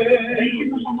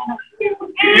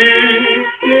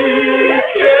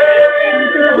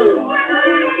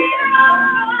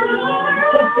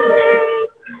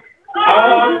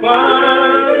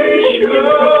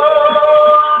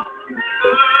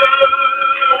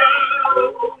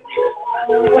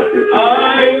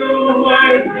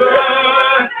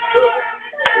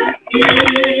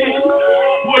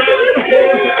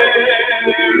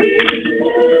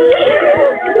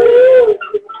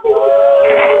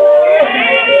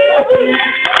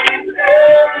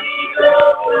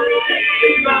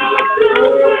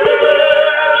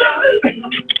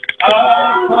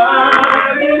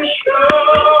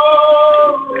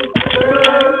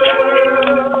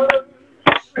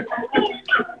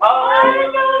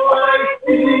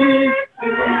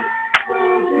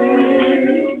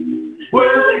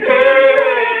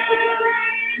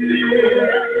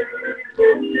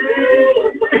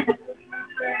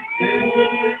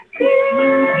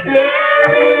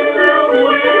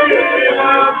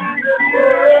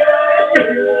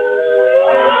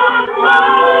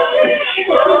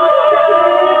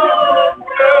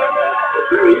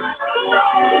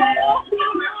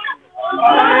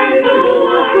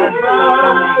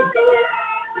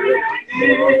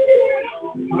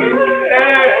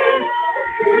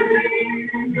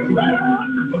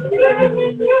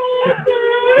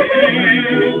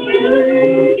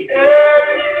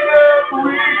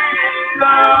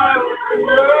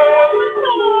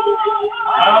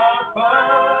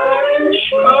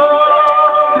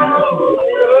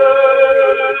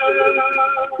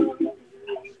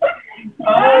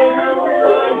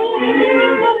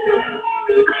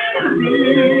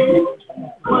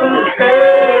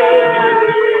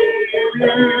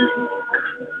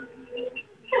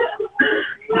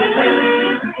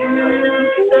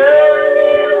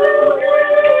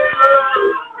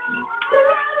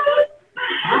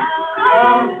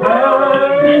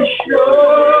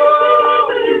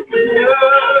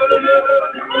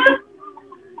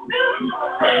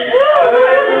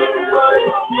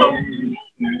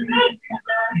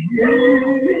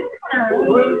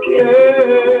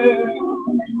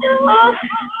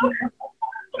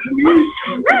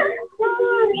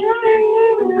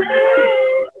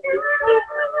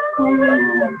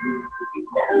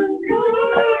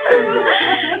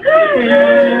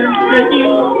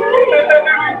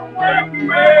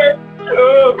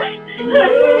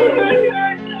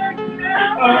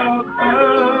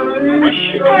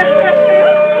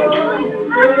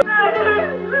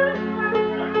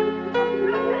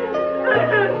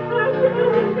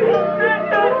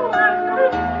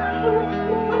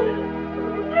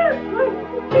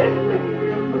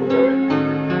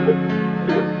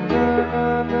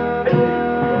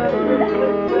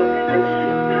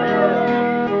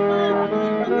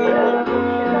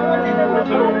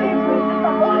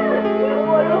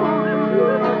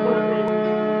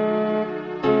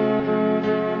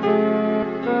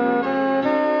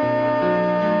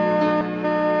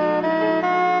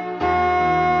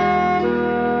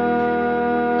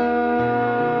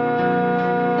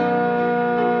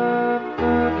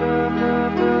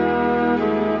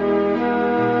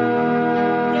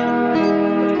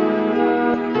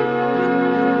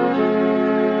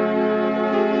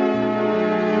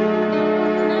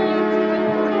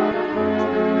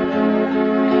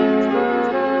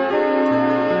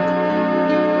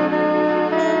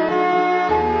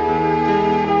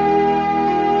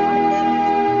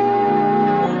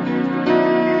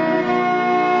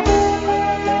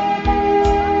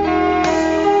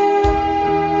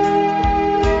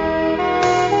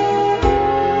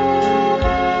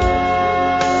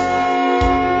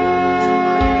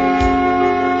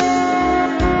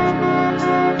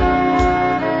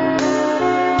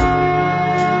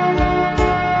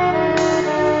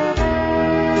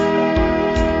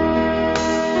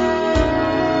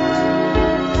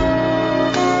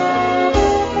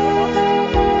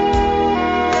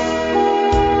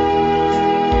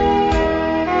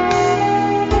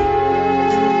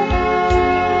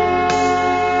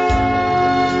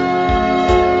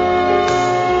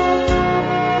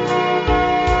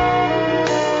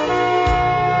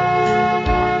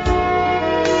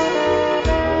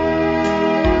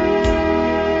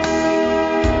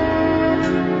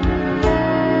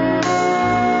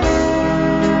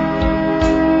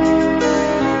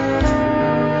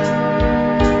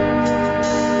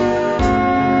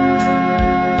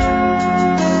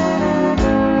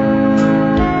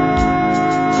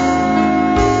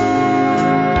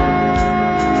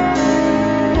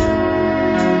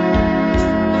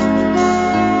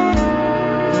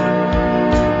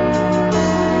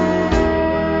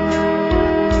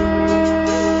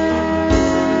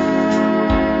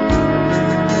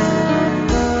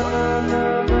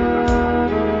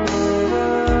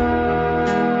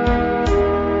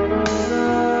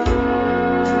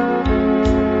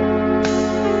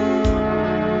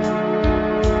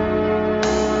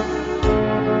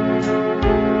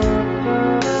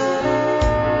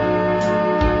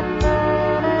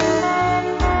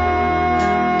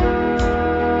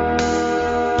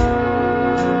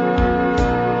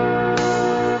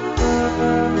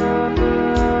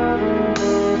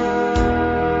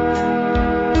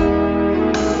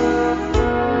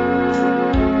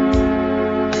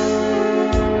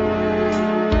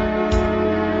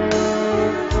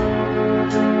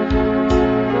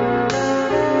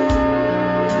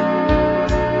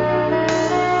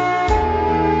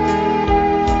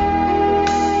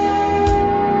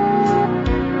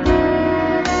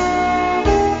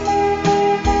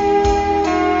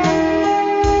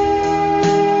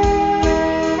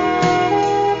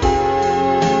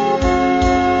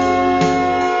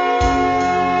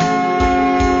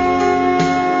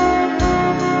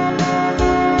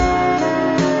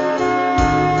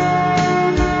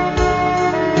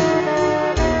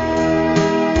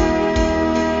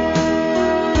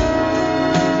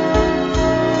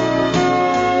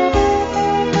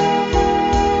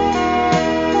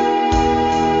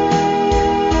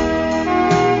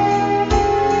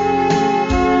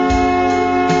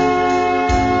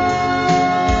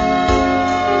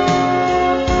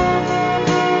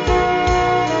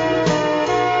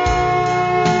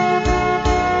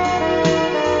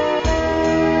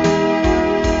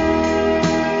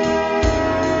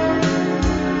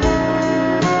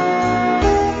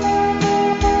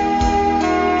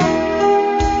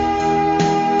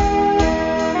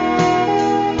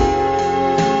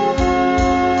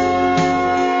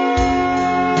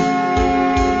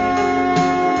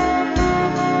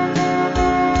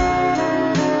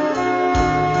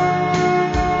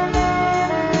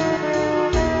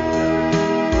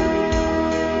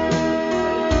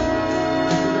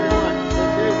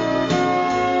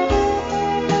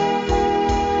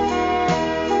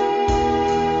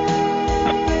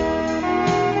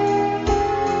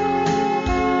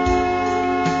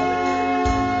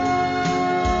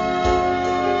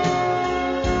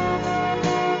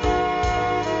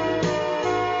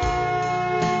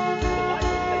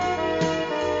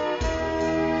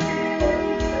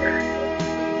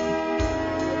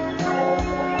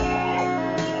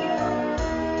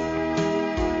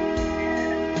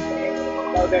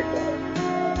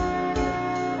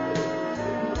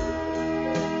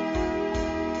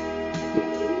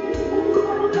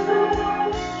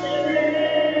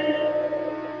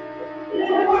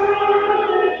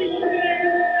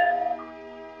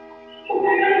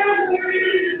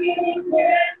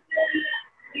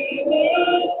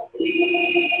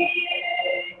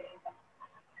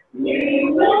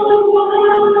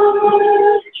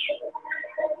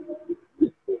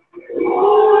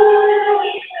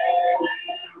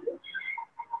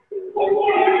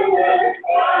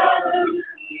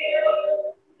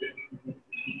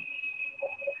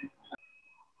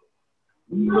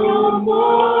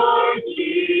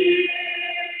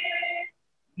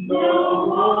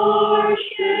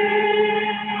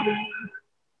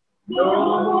No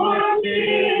more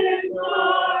tears,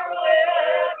 sorrow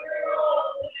ever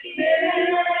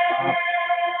again.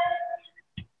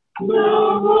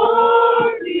 No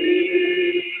more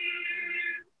tears,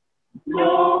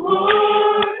 no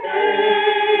more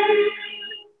pain.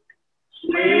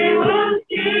 We will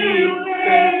see you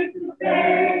face to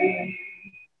face.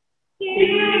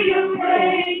 See you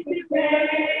face to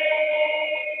face.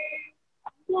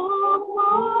 No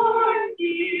more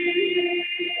tears,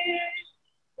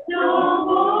 no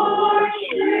more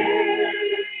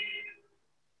shame,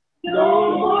 no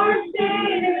more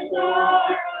sin and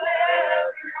sorrow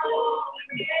ever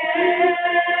again.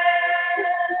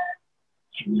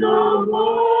 No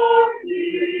more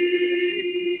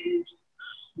tears,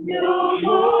 no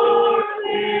more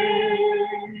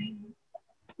pain.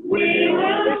 We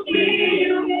will see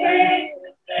you face to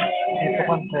face. Ito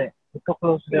konti. Ito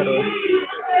closer.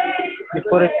 You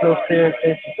put it close to your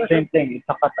face. It's the same thing. It's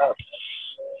a cutout.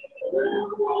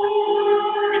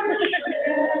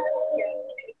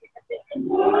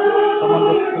 Someone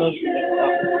just close it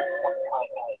up.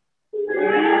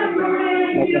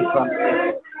 Not in front.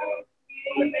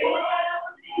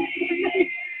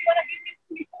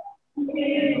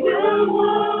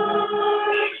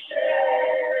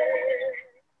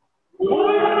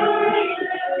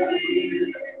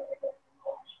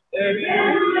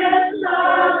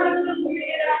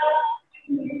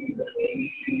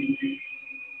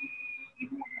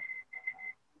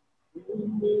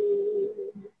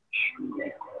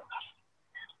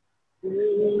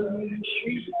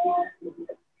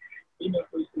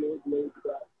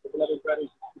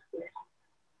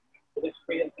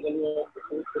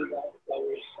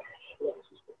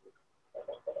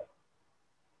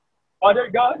 Father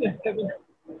God in heaven,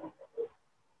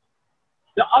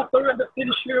 the author and the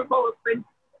finisher of our faith,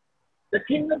 the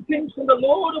King of Kings and the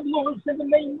Lord of Lords, in the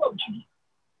name of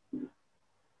Jesus.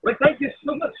 We thank you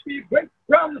so much for your great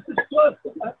promises to us,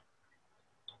 God.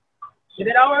 And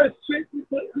in our strength, we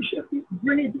shall be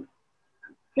breathing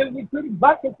till we bring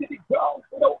back into the ground,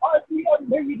 for thou art we are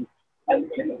made,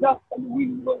 and till dust, and we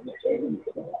will return to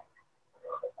the ground.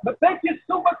 But thank you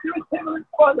so much, dear Heavenly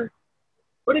Father,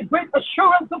 for the great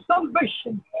assurance of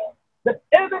salvation, that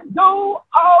even though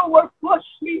our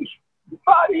fleshly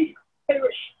body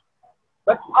perish,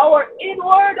 but our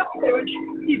inward appearance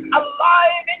is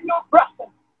alive in your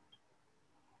presence.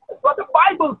 That's what the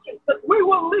Bible says, that we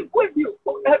will live with you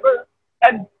forever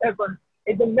and ever.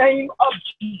 In the name of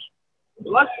Jesus.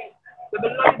 Bless the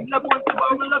beloved loved ones of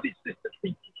our beloved sister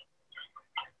Pinky,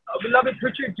 our beloved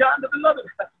preacher John, the beloved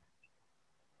husband.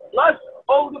 Bless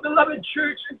all the beloved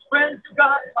church and friends of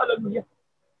God. Hallelujah.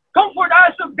 Comfort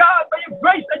us, of God, by your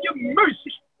grace and your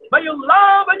mercy, by your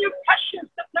love and your passion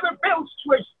that never fails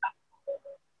to us.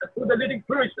 And through the living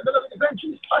Christ, the beloved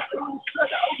evangelist, Pastor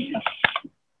Luciana,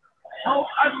 how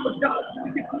us, of God,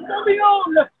 we can moving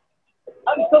on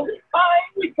until the time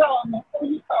we come.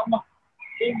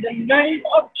 In the name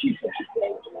of Jesus.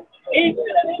 Amen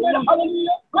and amen.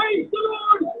 Hallelujah. Praise the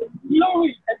Lord.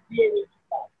 Glory and glory.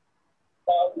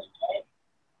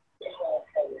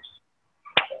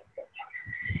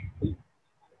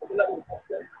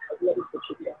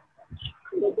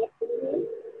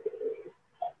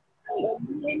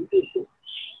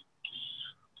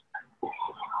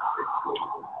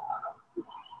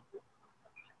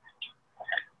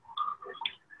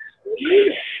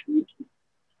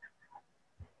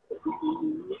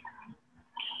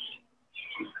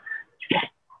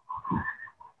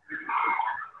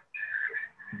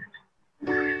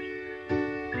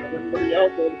 Everybody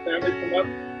else, all the family come up.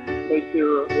 Place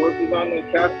your horses on the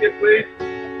casket, please.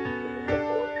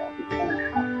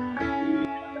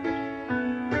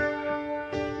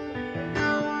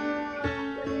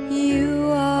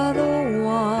 You are the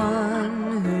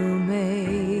one who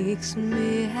makes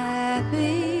me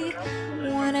happy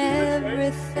when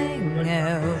everything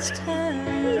else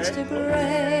turns to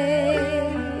gray.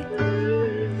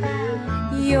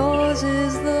 Yours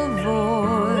is the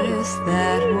voice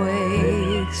that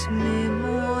wakes me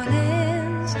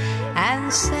mornings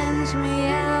and sends me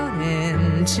out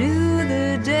into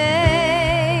the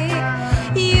day.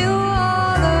 You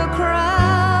are the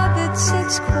crowd that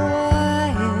sits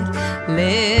quiet,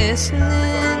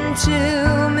 listening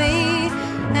to me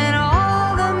and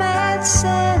all the mad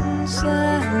sense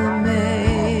I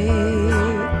make.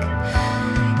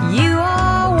 You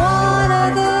are one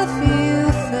of the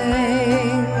few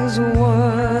things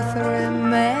worth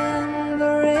remembering.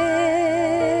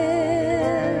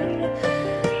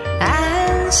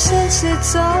 And since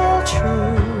it's all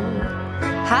true,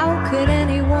 how could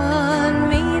anyone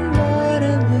mean more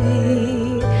to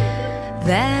me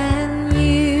than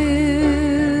you?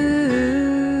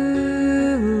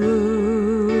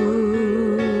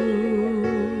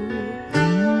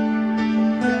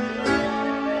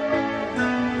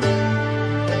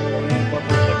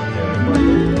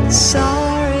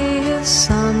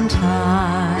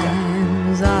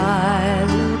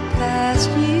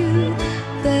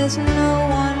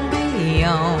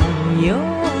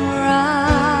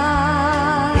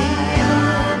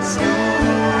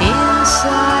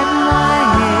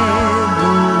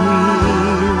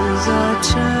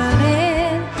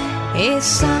 turning is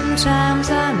sometimes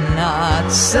I'm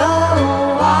not so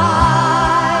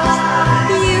wise.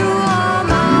 You are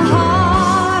my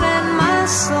heart and my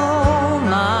soul,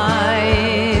 my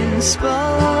inspiration,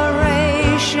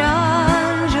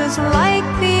 just like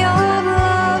the old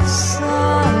love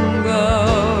song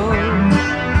goes.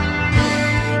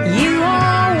 You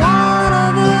are one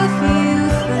of the few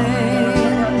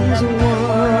things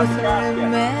worth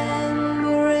remembering.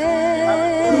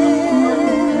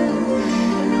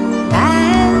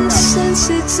 And since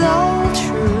it's all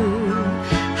true,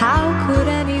 how could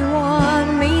anyone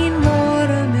mean more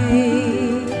to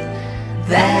me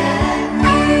than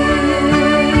you?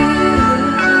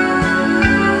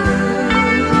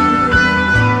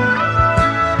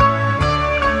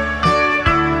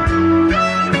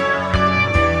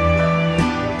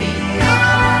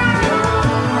 Beyond your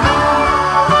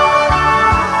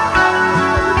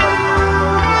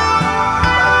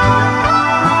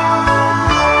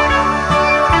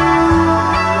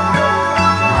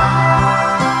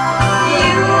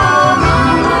You are my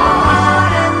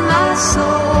heart and my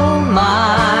soul,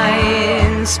 my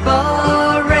inspiration,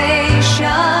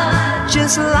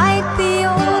 just like the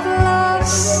old love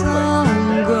song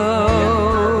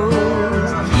goes.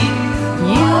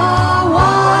 You are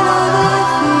one of the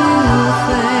few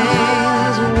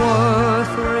things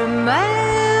worth remembering.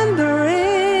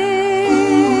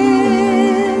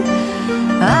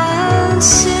 And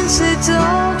since it's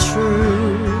all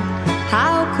true,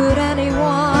 how could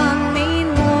anyone mean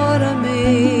more to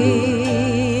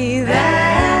me than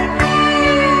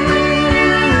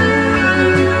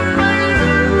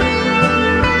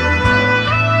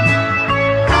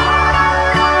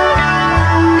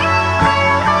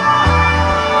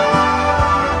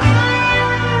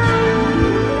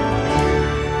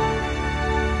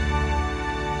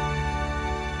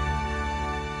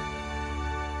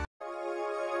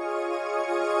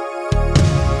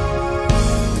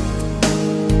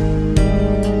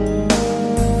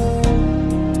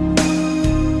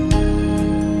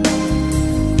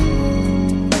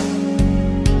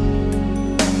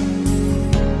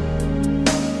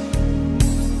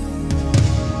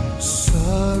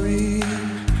Sorry,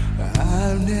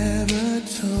 I've never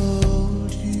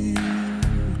told you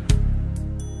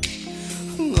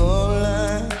all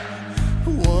I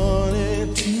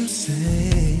wanted to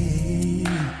say,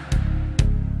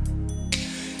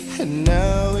 and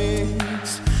now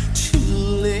it's too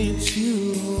late to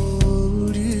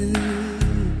hold you,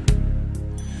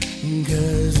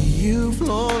 'cause you've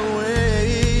flown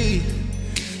away,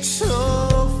 so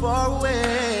far away.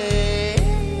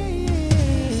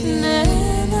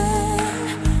 Never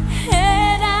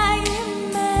had I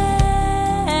imagined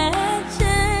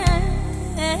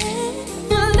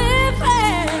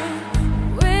living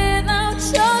without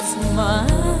your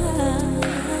smile,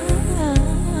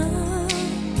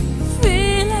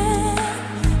 feeling,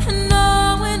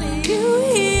 knowing you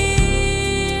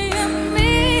hear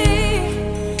me,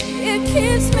 it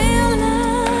keeps me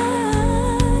alive,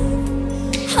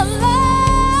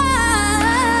 alive.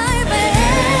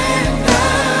 And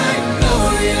I know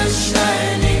you're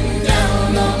shining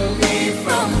down on me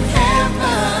from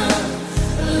heaven,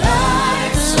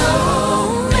 like so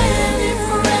many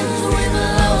friends we've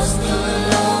lost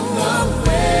along the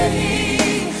way.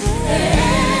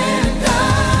 And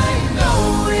I know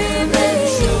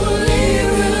eventually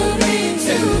we'll be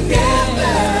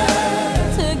together,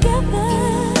 together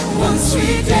once we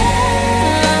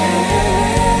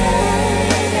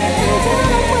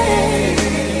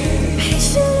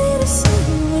patiently to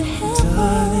see what happens.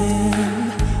 Darling,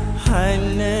 I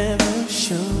never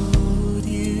showed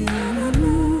you.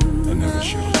 I never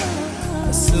showed you.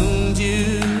 Assumed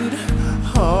you'd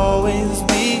always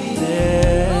be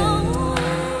there.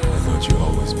 I thought you'd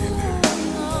always be there.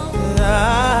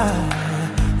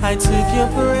 I took your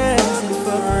presence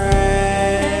for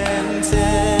granted,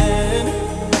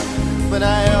 but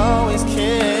I always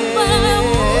cared.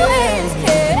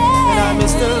 And I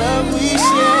miss the love we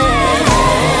shared.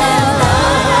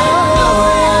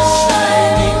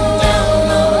 Shining down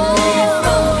on me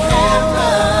from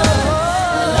heaven,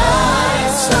 like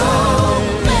so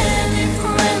many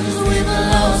friends we've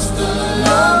lost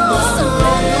along the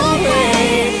way.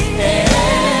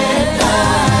 And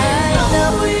I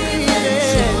know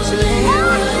eventually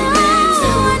we'll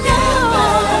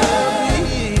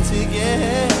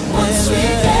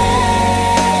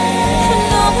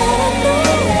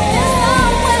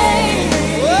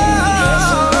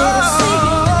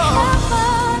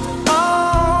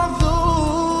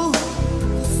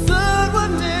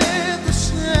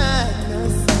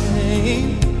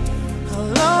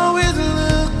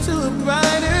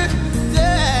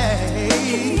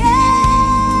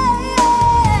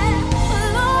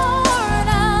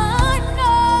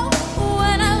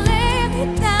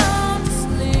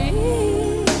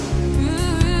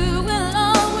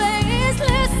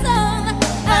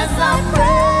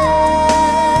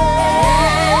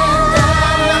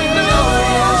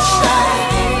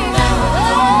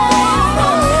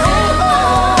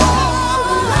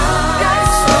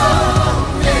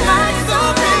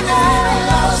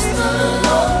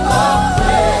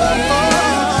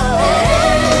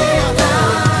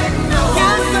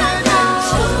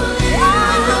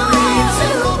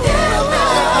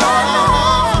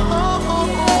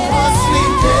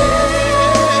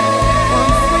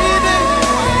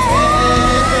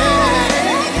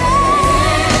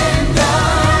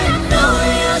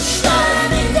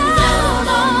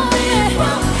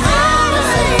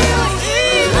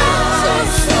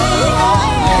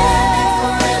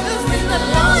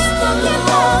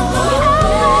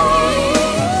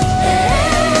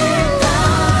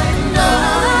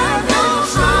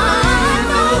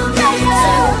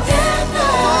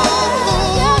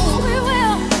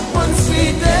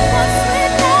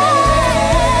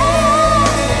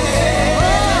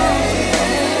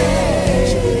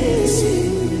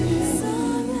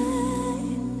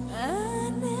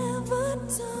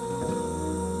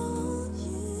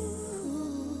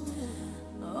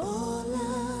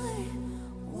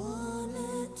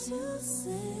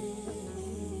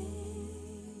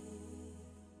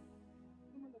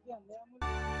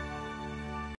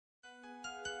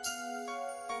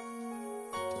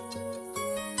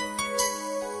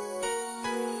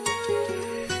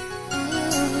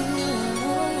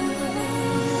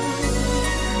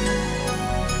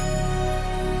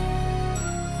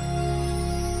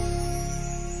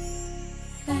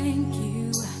Thank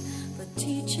you for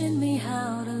teaching me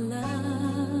how to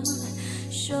love,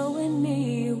 showing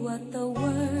me what the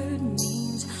word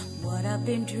means, what I've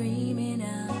been dreaming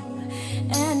of.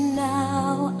 And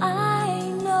now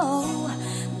I know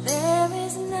there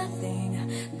is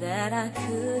nothing that I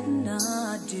could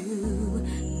not do,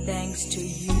 thanks to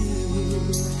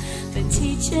you for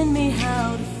teaching me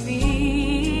how to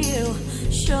feel,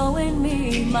 showing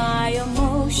me my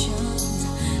emotions,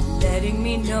 letting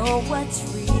me know what's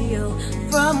real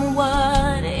from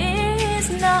what is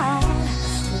not.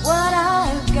 What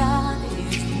I've got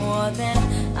is more than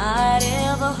I'd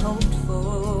ever hoped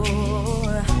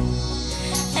for,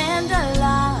 and a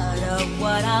lot of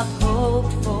what I've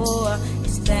hoped for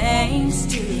is thanks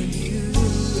to you.